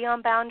clarity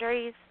on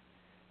boundaries.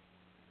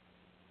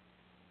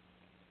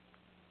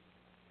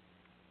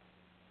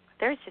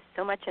 There's just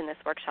so much in this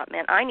workshop,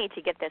 man. I need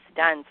to get this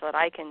done so that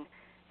I can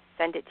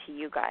send it to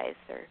you guys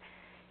or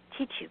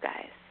teach you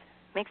guys.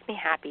 Makes me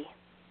happy.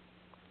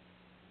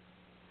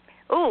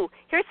 Ooh,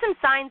 here's some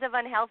signs of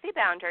unhealthy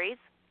boundaries.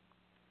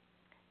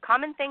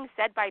 Common things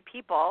said by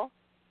people.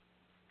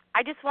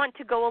 I just want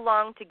to go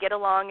along to get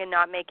along and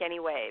not make any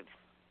waves.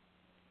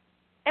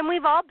 And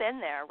we've all been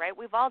there, right?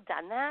 We've all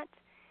done that.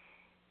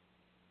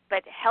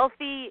 But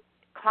healthy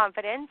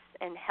confidence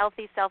and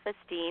healthy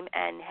self-esteem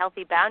and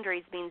healthy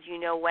boundaries means you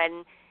know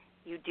when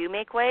you do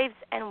make waves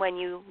and when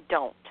you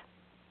don't.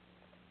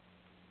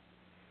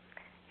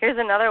 Here's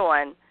another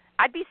one.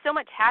 I'd be so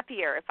much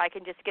happier if I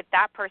could just get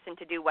that person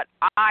to do what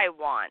I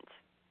want.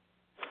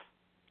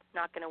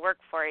 Not going to work,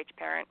 4-H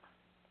parent.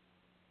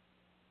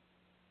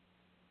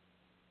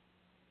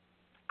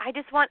 I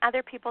just want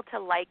other people to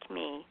like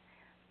me.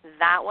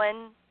 That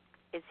one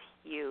is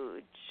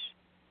huge.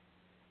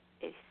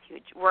 It's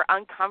huge. We're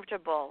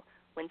uncomfortable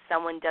when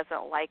someone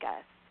doesn't like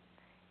us.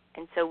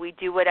 And so we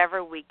do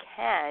whatever we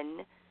can,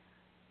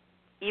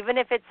 even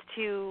if it's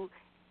to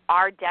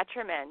our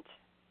detriment,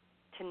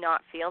 to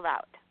not feel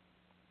that,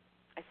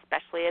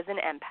 especially as an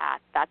empath.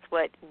 That's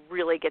what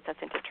really gets us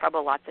into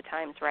trouble lots of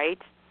times, right?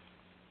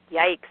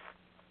 Yikes.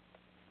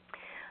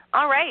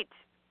 All right.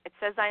 It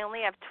says I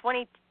only have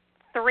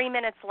 23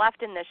 minutes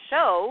left in the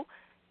show,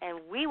 and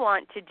we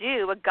want to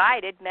do a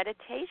guided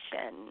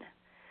meditation.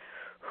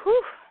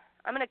 Whew.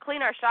 I'm going to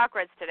clean our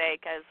chakras today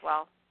because,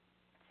 well,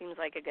 seems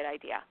like a good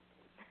idea.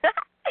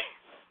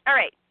 All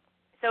right.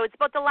 So it's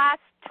about the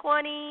last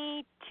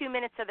 22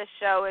 minutes of the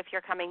show if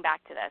you're coming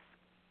back to this.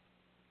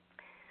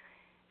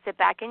 Sit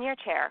back in your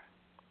chair.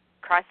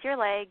 Cross your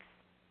legs.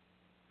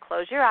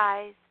 Close your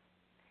eyes.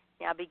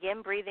 Now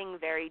begin breathing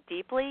very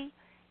deeply,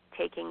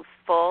 taking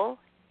full,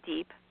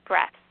 deep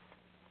breaths.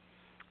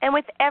 And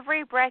with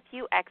every breath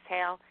you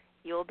exhale,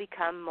 you will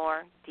become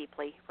more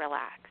deeply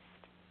relaxed.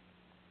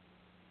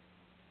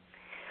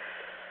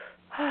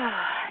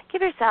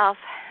 Give yourself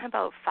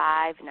about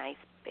 5 nice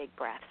big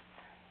breaths.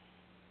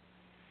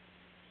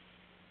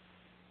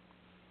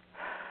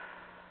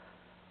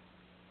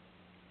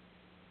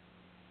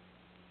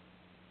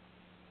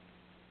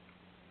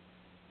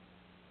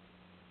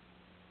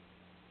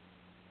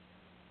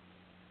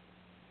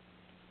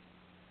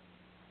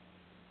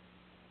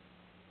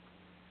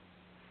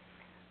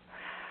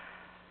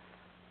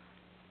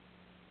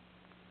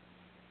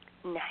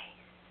 Nice.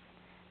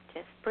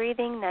 Just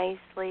breathing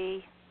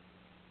nicely.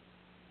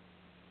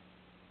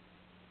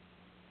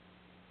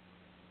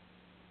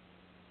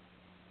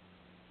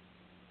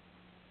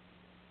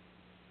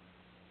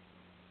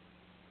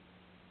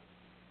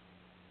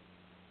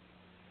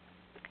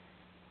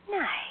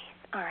 Nice.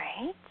 All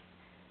right.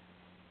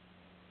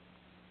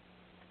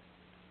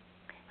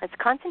 Let's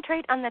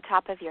concentrate on the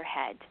top of your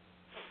head.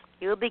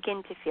 You will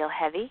begin to feel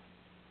heavy,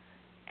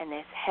 and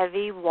this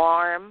heavy,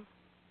 warm,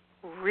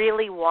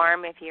 really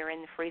warm if you're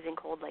in the freezing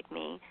cold like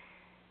me,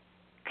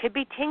 could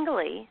be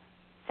tingly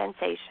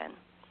sensation.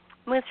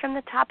 Moves from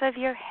the top of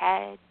your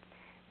head,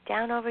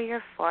 down over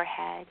your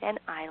forehead and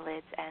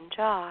eyelids and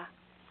jaw,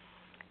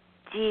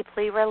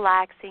 deeply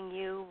relaxing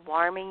you,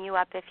 warming you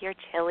up if you're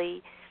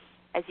chilly,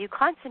 as you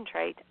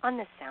concentrate on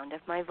the sound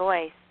of my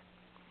voice.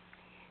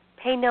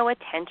 Pay no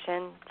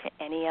attention to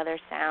any other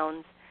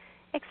sounds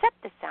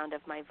except the sound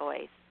of my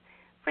voice,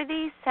 for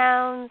these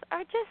sounds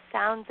are just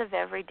sounds of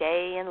every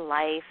day in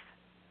life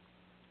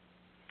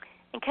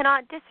and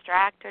cannot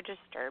distract or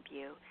disturb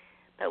you,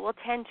 but will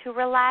tend to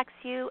relax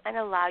you and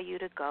allow you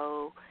to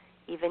go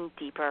even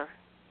deeper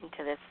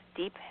into this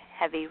deep,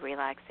 heavy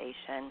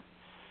relaxation.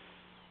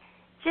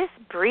 Just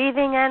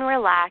breathing and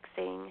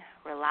relaxing,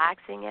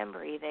 relaxing and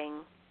breathing.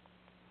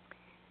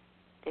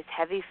 This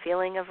heavy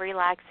feeling of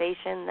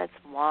relaxation that's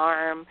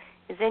warm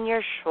is in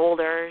your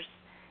shoulders,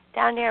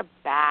 down your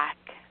back,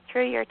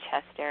 through your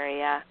chest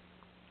area.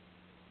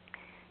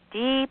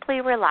 Deeply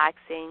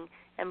relaxing,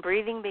 and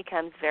breathing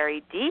becomes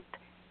very deep,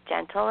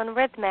 gentle, and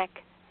rhythmic.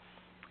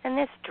 And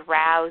this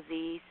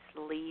drowsy,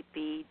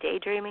 sleepy,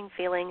 daydreaming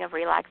feeling of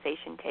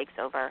relaxation takes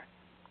over.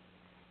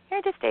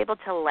 You're just able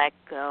to let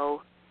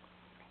go,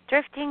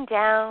 drifting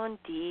down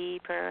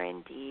deeper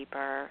and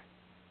deeper.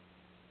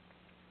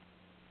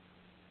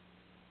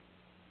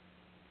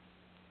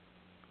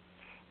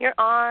 Your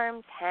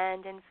arms,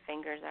 hand, and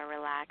fingers are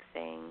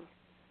relaxing.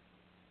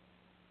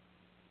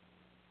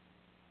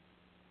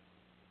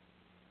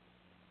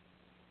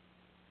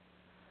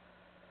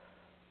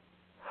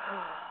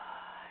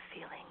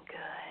 Feeling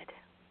good.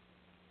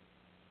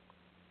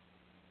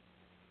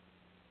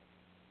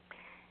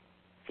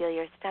 Feel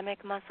your stomach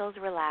muscles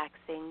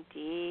relaxing,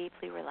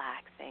 deeply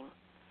relaxing.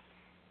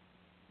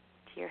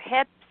 To your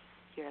hips,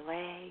 your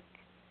legs,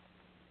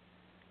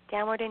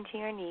 downward into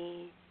your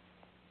knees,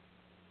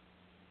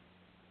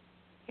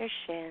 your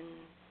shins.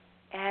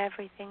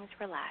 Everything's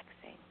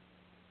relaxing.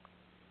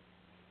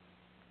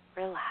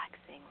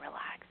 Relaxing,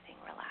 relaxing,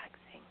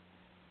 relaxing.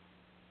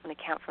 I'm going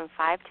to count from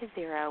 5 to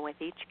 0. With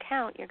each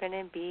count, you're going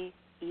to be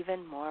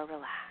even more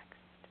relaxed.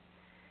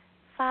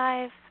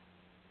 5,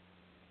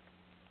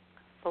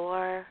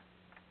 4,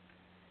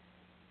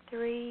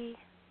 3,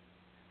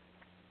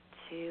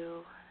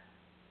 2,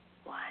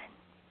 1.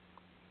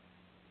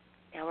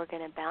 Now we're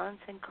going to balance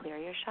and clear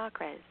your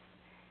chakras.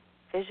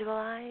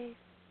 Visualize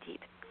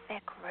deep,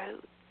 thick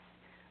roots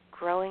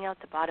growing out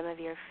the bottom of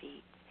your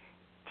feet,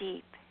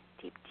 deep,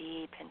 deep,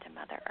 deep into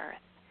Mother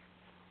Earth.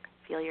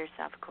 Feel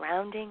yourself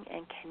grounding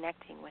and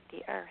connecting with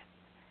the earth.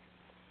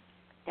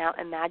 Now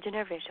imagine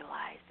or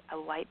visualize a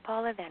white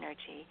ball of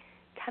energy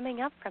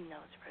coming up from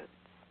those roots.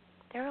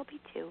 There will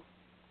be 2.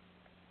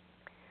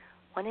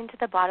 One into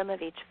the bottom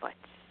of each foot.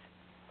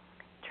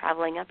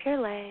 Traveling up your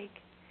leg,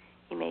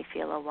 you may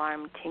feel a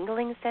warm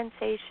tingling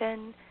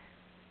sensation.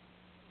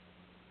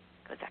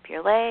 Goes up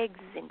your legs,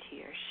 into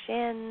your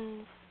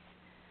shins,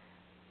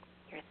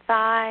 your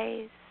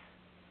thighs.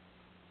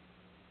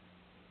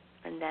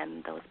 And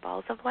then those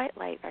balls of white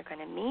light are going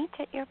to meet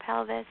at your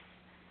pelvis,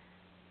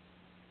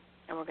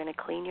 and we're going to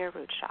clean your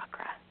root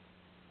chakra.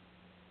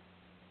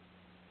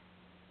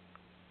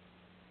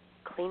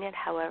 Clean it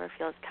however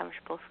feels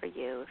comfortable for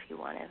you. If you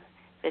want to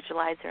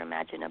visualize or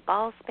imagine a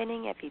ball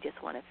spinning, if you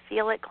just want to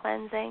feel it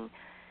cleansing,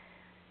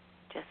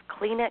 just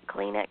clean it,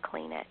 clean it,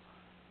 clean it.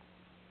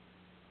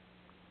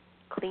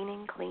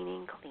 Cleaning,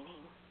 cleaning,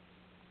 cleaning.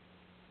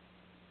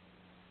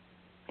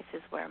 This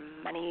is where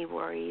money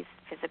worries,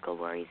 physical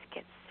worries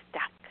get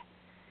stuck.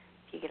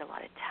 If you get a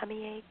lot of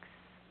tummy aches.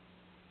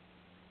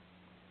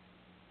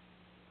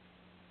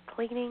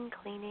 Cleaning,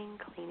 cleaning,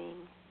 cleaning.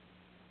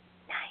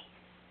 Nice.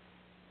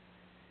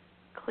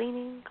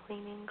 Cleaning,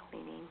 cleaning,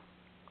 cleaning.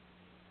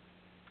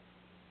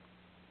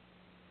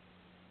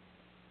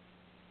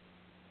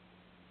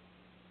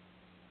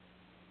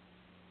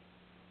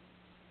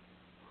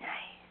 Nice.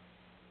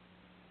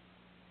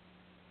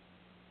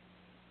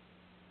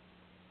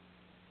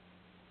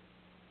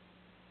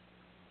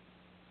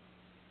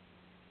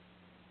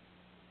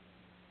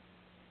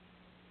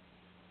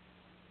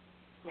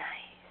 Nice.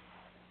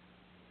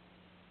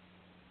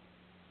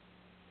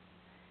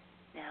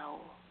 Now,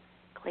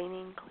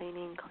 cleaning,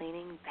 cleaning,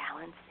 cleaning,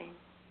 balancing,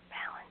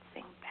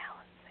 balancing,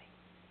 balancing.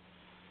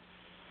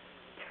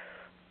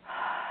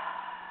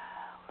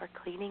 We're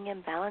cleaning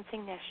and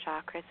balancing this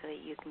chakra so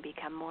that you can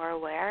become more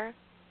aware.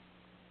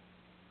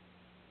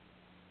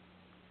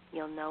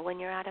 You'll know when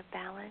you're out of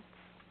balance.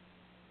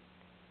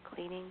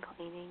 Cleaning,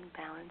 cleaning,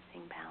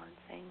 balancing,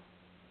 balancing.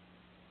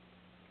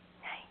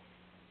 Nice.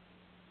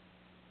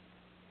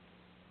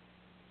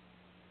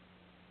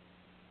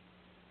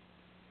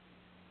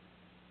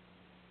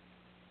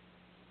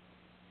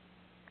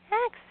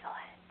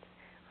 Excellent.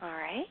 All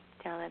right,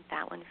 now that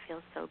that one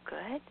feels so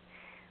good,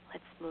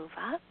 let's move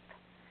up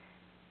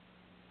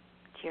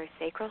to your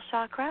sacral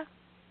chakra.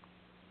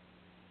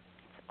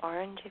 It's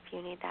orange if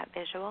you need that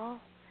visual.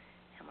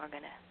 And we're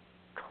going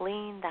to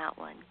clean that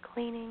one.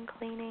 Cleaning,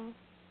 cleaning.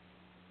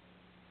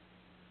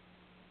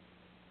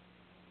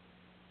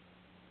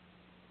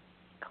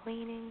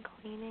 Cleaning,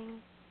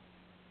 cleaning.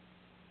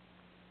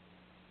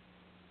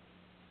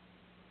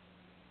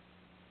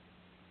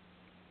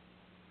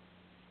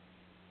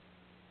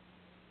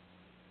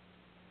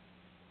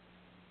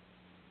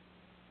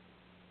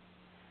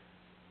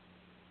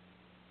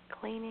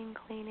 Cleaning,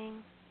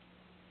 cleaning.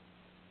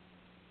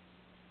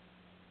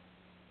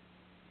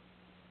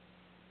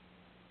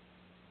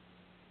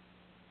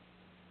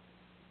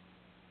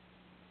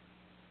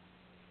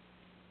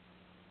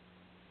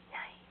 Nice.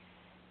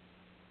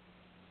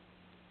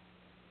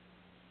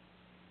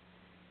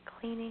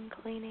 Cleaning,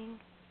 cleaning.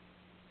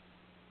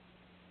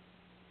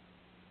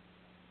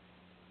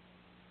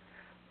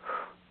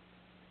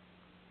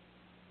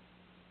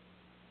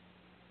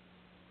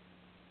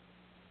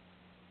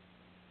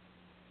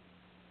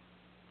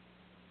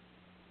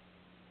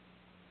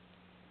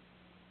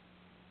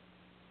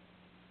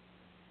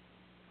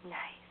 Nice.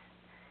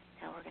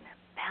 Now we're going to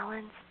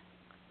balance,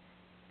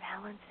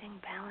 balancing,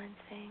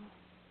 balancing.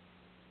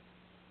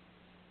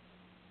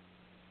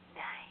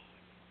 Nice.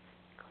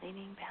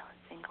 Cleaning,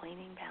 balancing,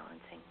 cleaning,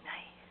 balancing.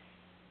 Nice.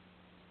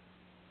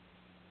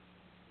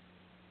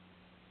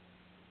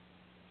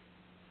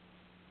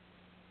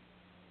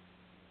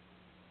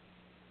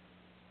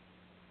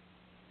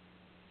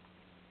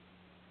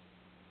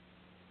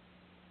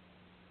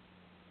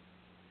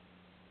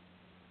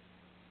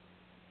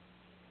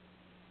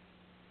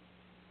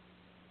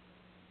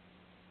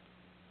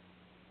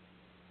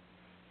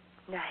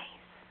 Nice.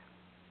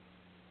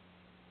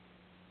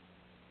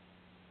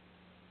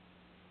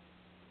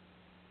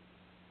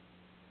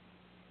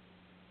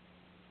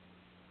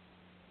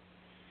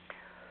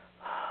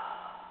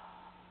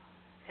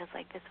 Feels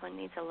like this one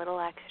needs a little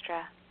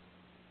extra.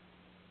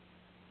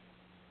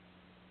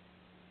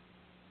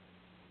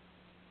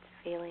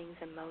 Feelings,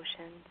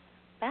 emotions,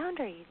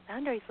 boundaries.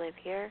 Boundaries live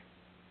here.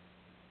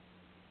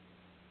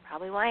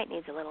 Probably why it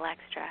needs a little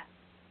extra.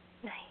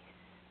 Nice.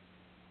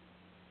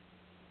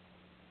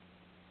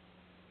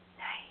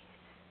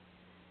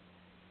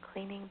 Nice.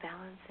 Cleaning,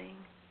 balancing.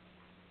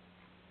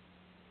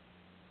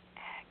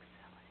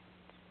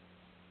 Excellent.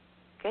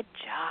 Good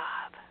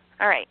job.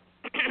 All right.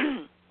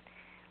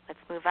 Let's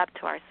move up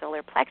to our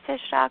solar plexus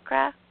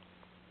chakra.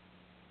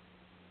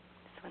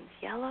 This one's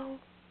yellow.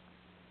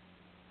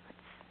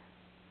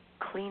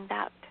 Let's clean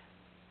that.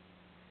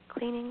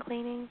 Cleaning,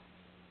 cleaning.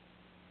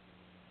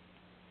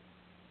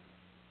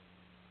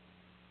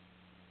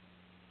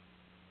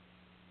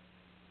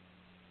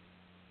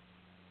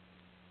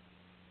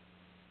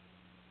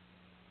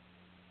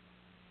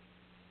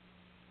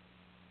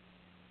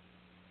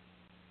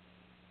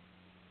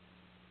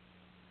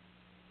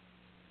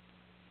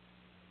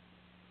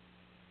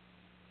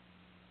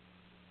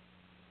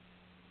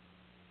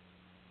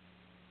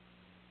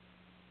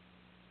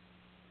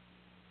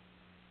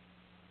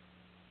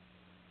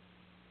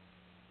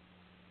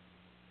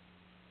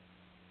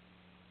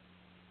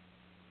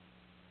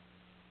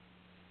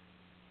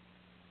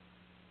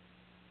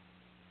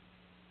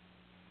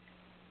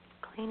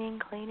 Cleaning,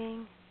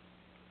 cleaning.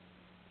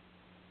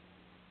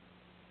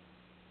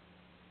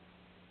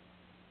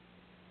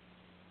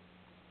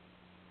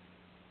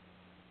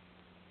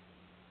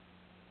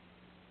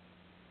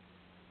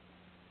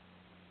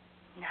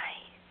 Nice.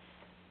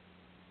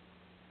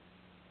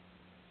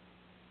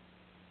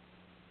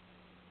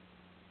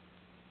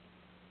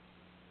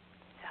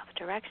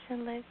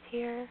 Self-direction lives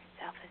here.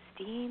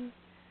 Self-esteem.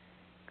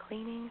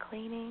 Cleaning,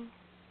 cleaning.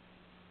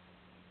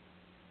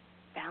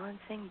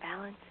 Balancing,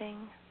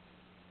 balancing.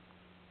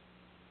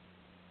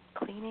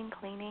 Cleaning,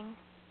 cleaning.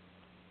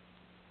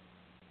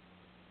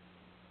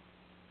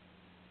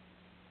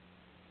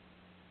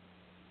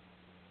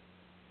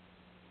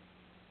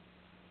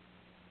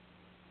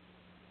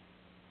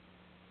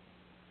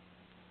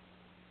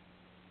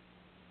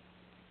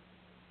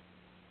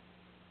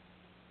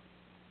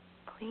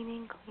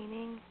 Cleaning,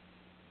 cleaning.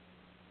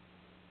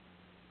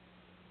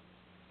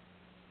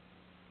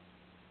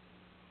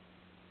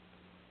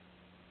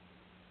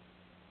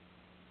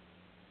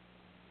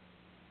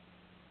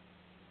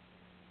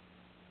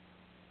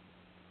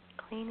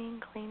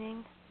 Cleaning,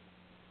 cleaning.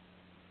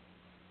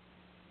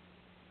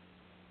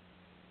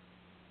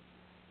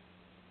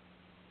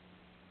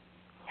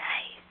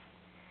 Nice.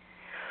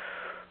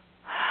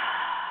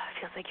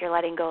 Feels like you're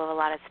letting go of a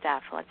lot of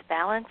stuff. Let's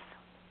balance.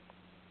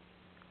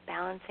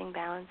 Balancing,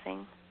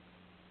 balancing.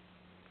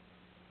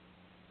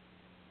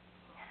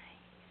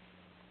 Nice.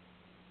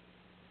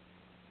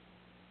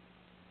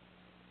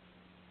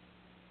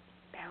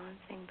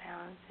 Balancing,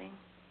 balancing.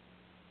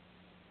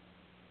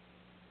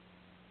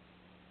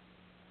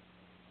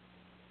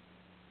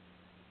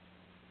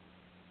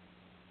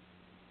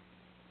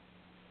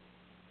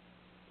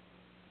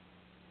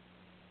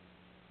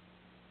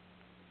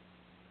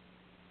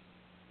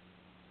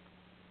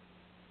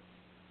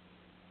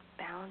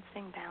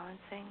 Balancing,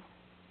 balancing.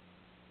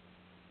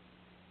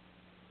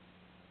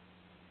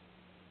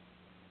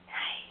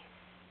 Nice.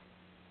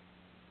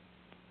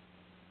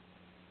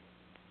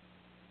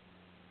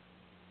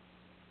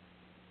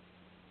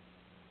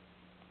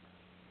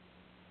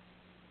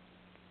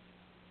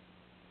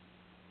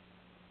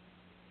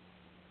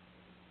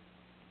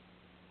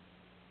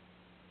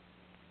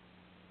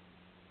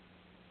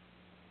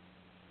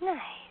 Nice.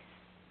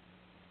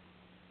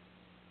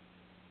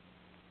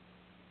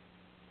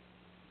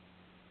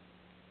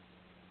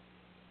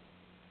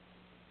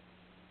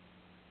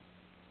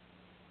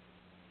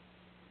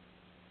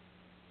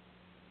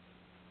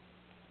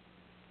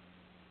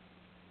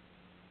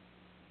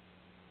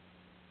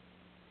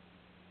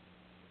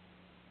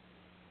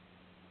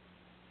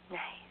 Nice.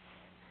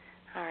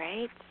 All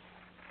right.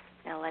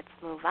 Now let's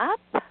move up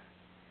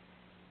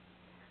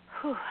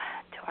to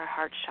our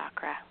heart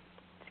chakra.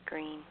 It's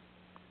green.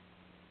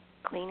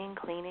 Cleaning,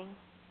 cleaning.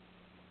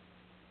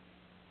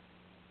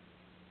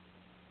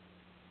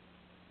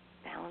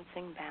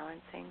 Balancing,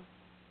 balancing.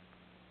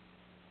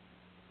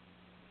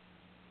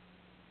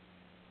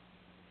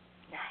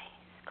 Nice.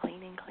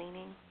 Cleaning,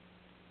 cleaning.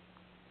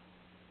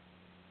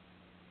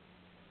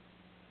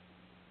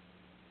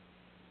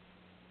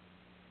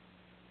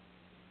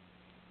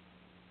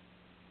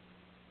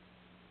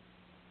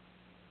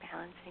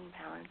 Balancing,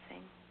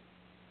 balancing.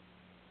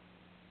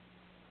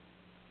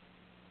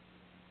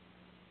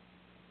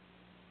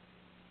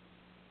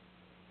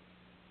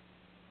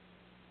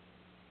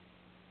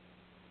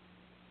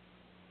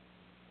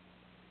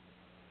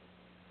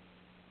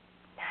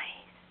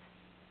 Nice.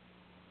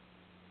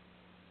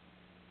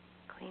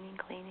 Cleaning,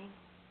 cleaning.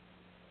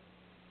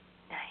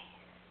 Nice.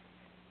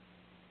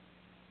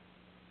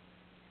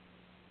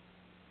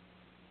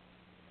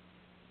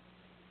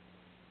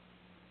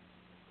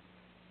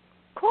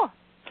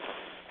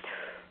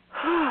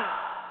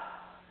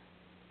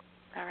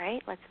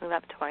 right, let's move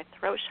up to our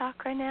throat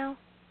chakra now.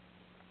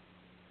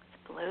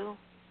 It's blue.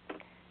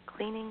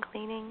 Cleaning,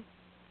 cleaning.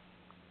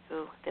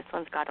 Ooh, this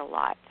one's got a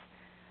lot.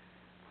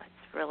 Let's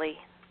really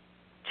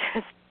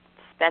just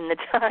spend the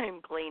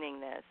time cleaning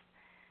this.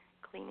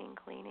 Cleaning,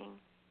 cleaning.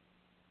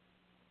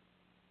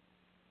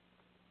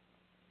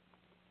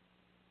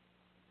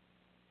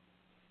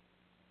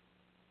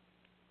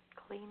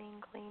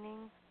 Cleaning,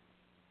 cleaning.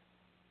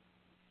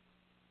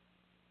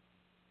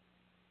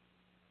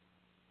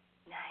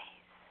 Nice.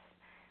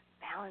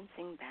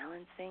 Balancing,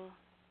 balancing.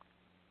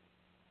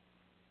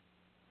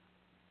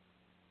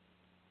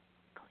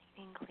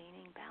 Cleaning,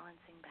 cleaning,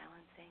 balancing,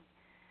 balancing.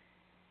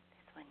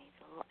 This one needs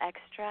a little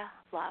extra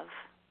love.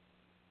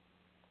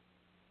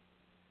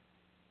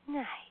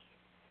 Nice.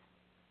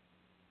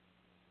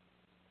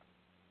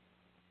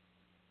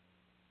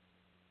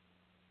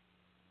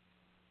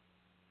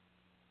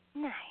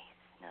 Nice.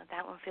 Now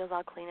that one feels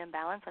all clean and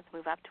balanced. Let's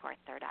move up to our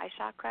third eye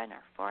chakra and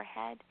our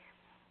forehead.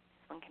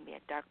 This one can be a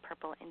dark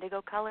purple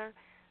indigo color.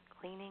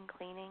 Cleaning,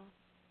 cleaning.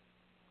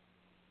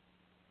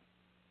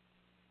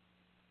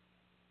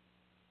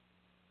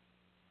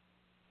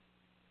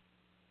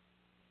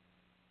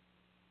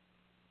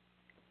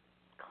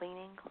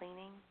 Cleaning,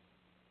 cleaning.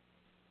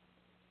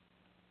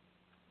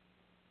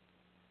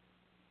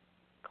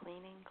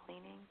 Cleaning,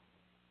 cleaning.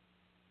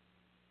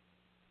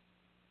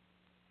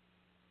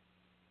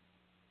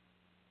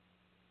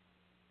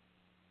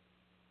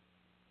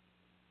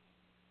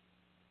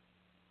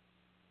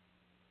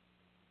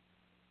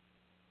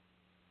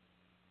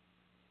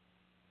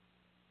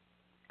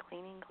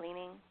 Cleaning,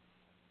 cleaning.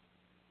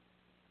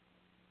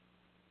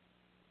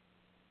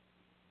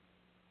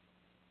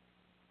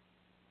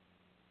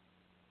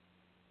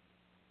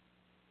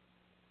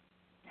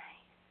 Nice.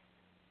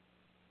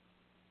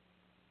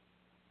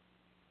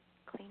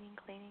 Cleaning,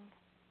 cleaning.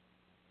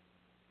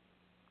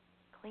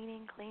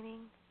 Cleaning, cleaning.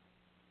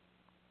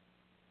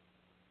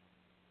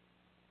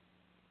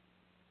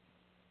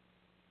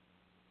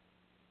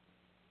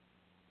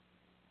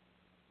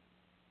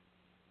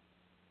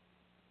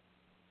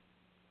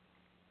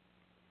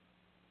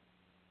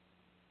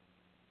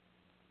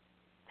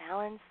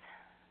 Balance.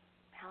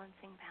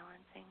 Balancing,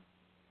 balancing.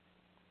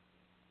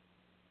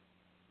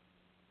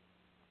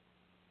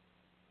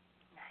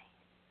 Nice.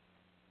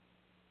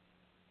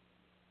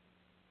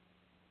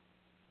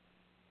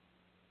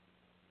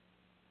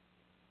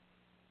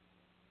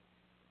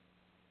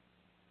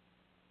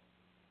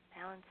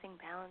 Balancing,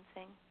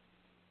 balancing.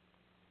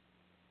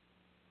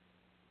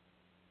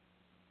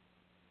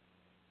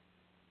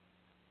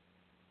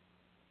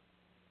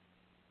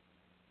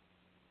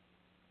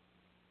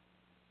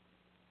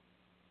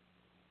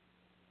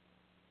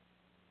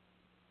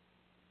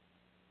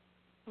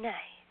 Nice.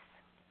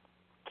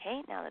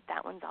 Okay, now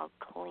that one's all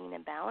clean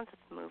and balanced,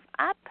 let's move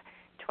up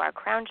to our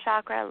crown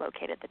chakra,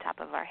 located at the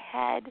top of our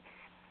head.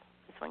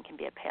 This one can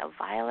be a pale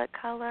violet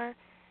color.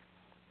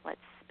 Let's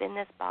spin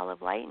this ball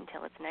of light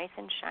until it's nice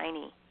and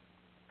shiny.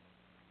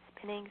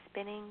 Spinning,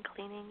 spinning,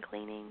 cleaning,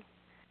 cleaning.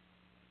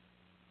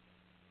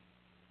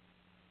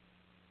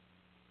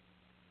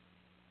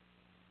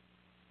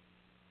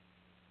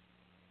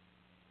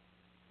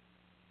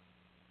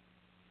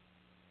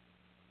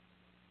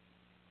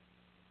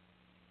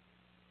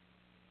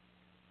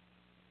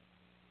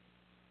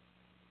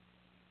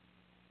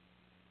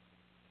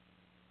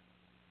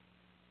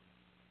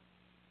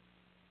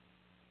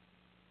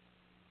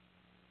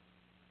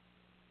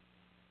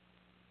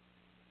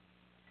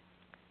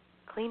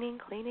 Cleaning,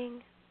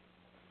 cleaning.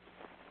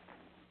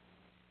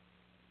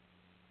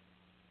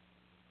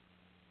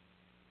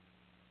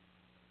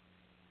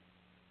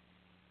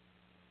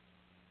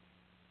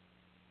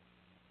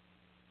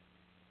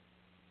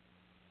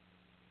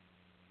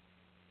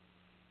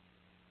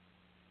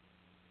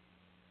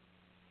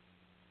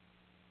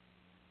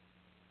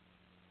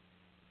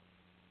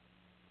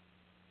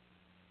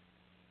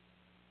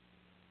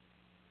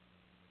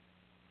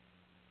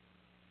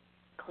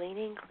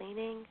 Cleaning,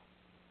 cleaning.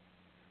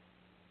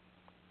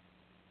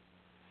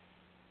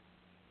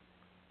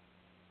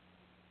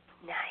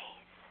 Nice.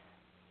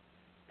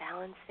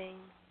 Balancing,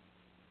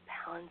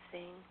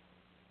 balancing.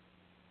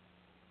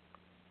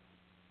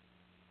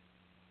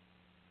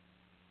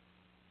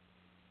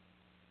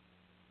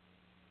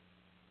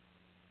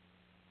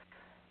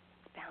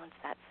 Let's balance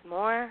that some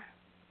more.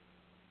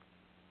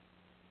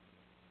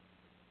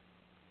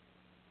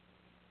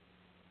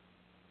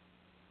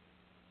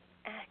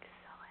 Excellent.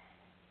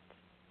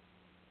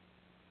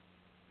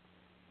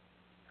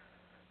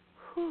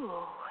 Whew.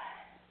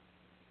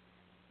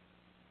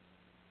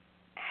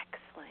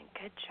 Excellent.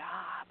 Good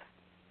job.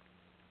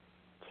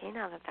 Okay,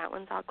 now that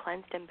one's all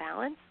cleansed and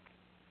balanced,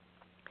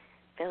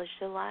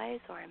 visualize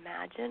or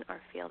imagine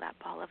or feel that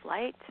ball of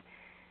light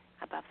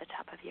above the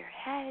top of your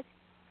head.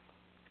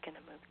 It's going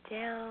to move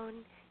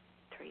down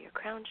through your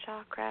crown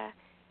chakra,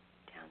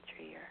 down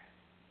through your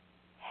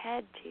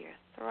head to your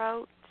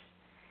throat,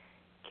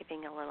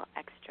 giving a little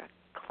extra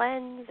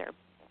cleanse or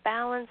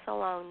balance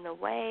along the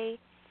way.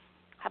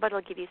 How about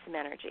it'll give you some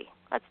energy?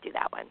 Let's do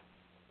that one.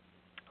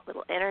 A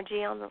little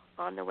energy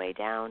on the way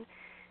down,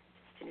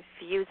 just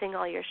infusing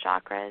all your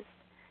chakras,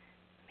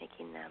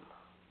 making them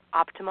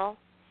optimal,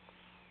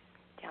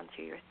 down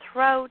through your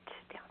throat,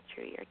 down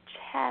through your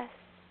chest,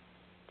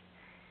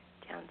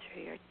 down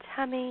through your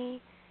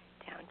tummy,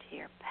 down to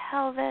your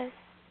pelvis.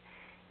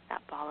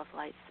 That ball of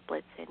light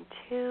splits in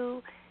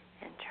two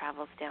and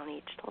travels down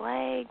each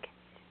leg,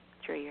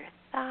 through your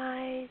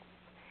thighs,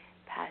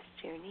 past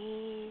your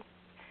knees,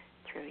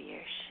 through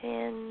your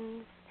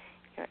shins,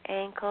 your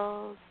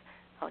ankles,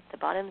 out the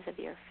bottoms of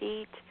your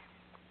feet,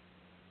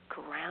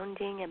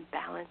 grounding and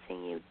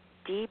balancing you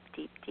deep,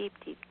 deep, deep,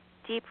 deep,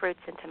 deep roots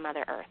into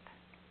Mother Earth.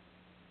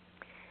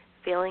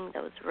 Feeling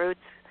those roots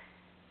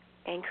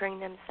anchoring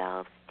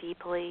themselves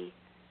deeply,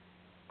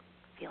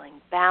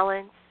 feeling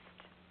balanced,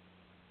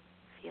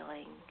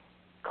 feeling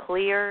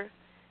clear,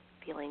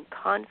 feeling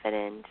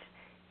confident,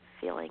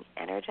 feeling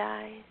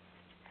energized.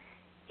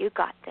 You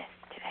got this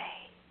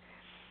today.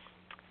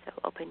 So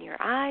open your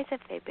eyes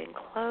if they've been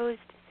closed.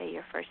 Say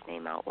your first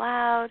name out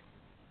loud.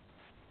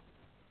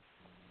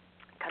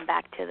 Come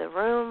back to the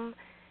room.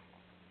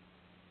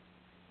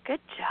 Good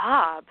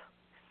job.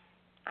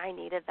 I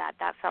needed that.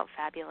 That felt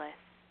fabulous.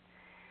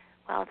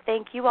 Well,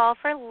 thank you all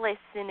for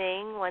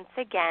listening once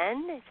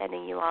again.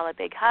 Sending you all a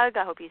big hug.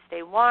 I hope you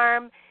stay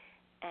warm.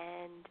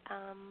 And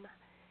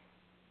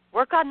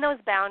work on those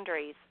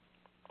boundaries.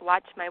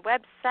 Watch my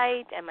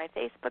website and my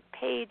Facebook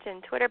page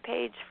and Twitter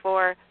page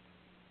for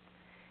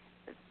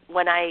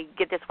when I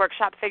get this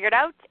workshop figured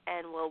out,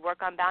 and we'll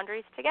work on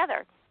boundaries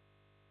together.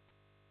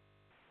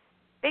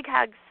 Big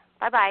hugs.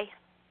 Bye-bye.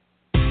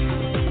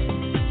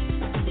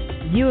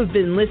 You have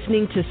been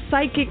listening to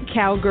Psychic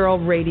Cowgirl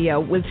Radio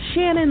with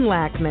Shannon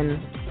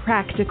Lackman.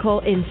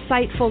 Practical,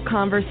 insightful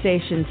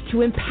conversations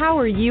to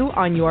empower you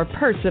on your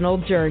personal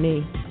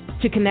journey.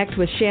 To connect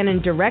with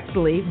Shannon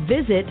directly,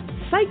 visit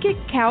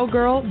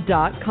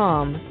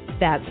psychiccowgirl.com.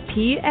 That's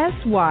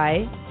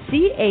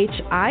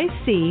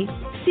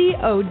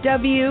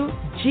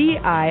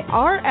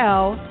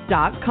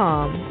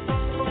PSYCHICCOWGIRL.com.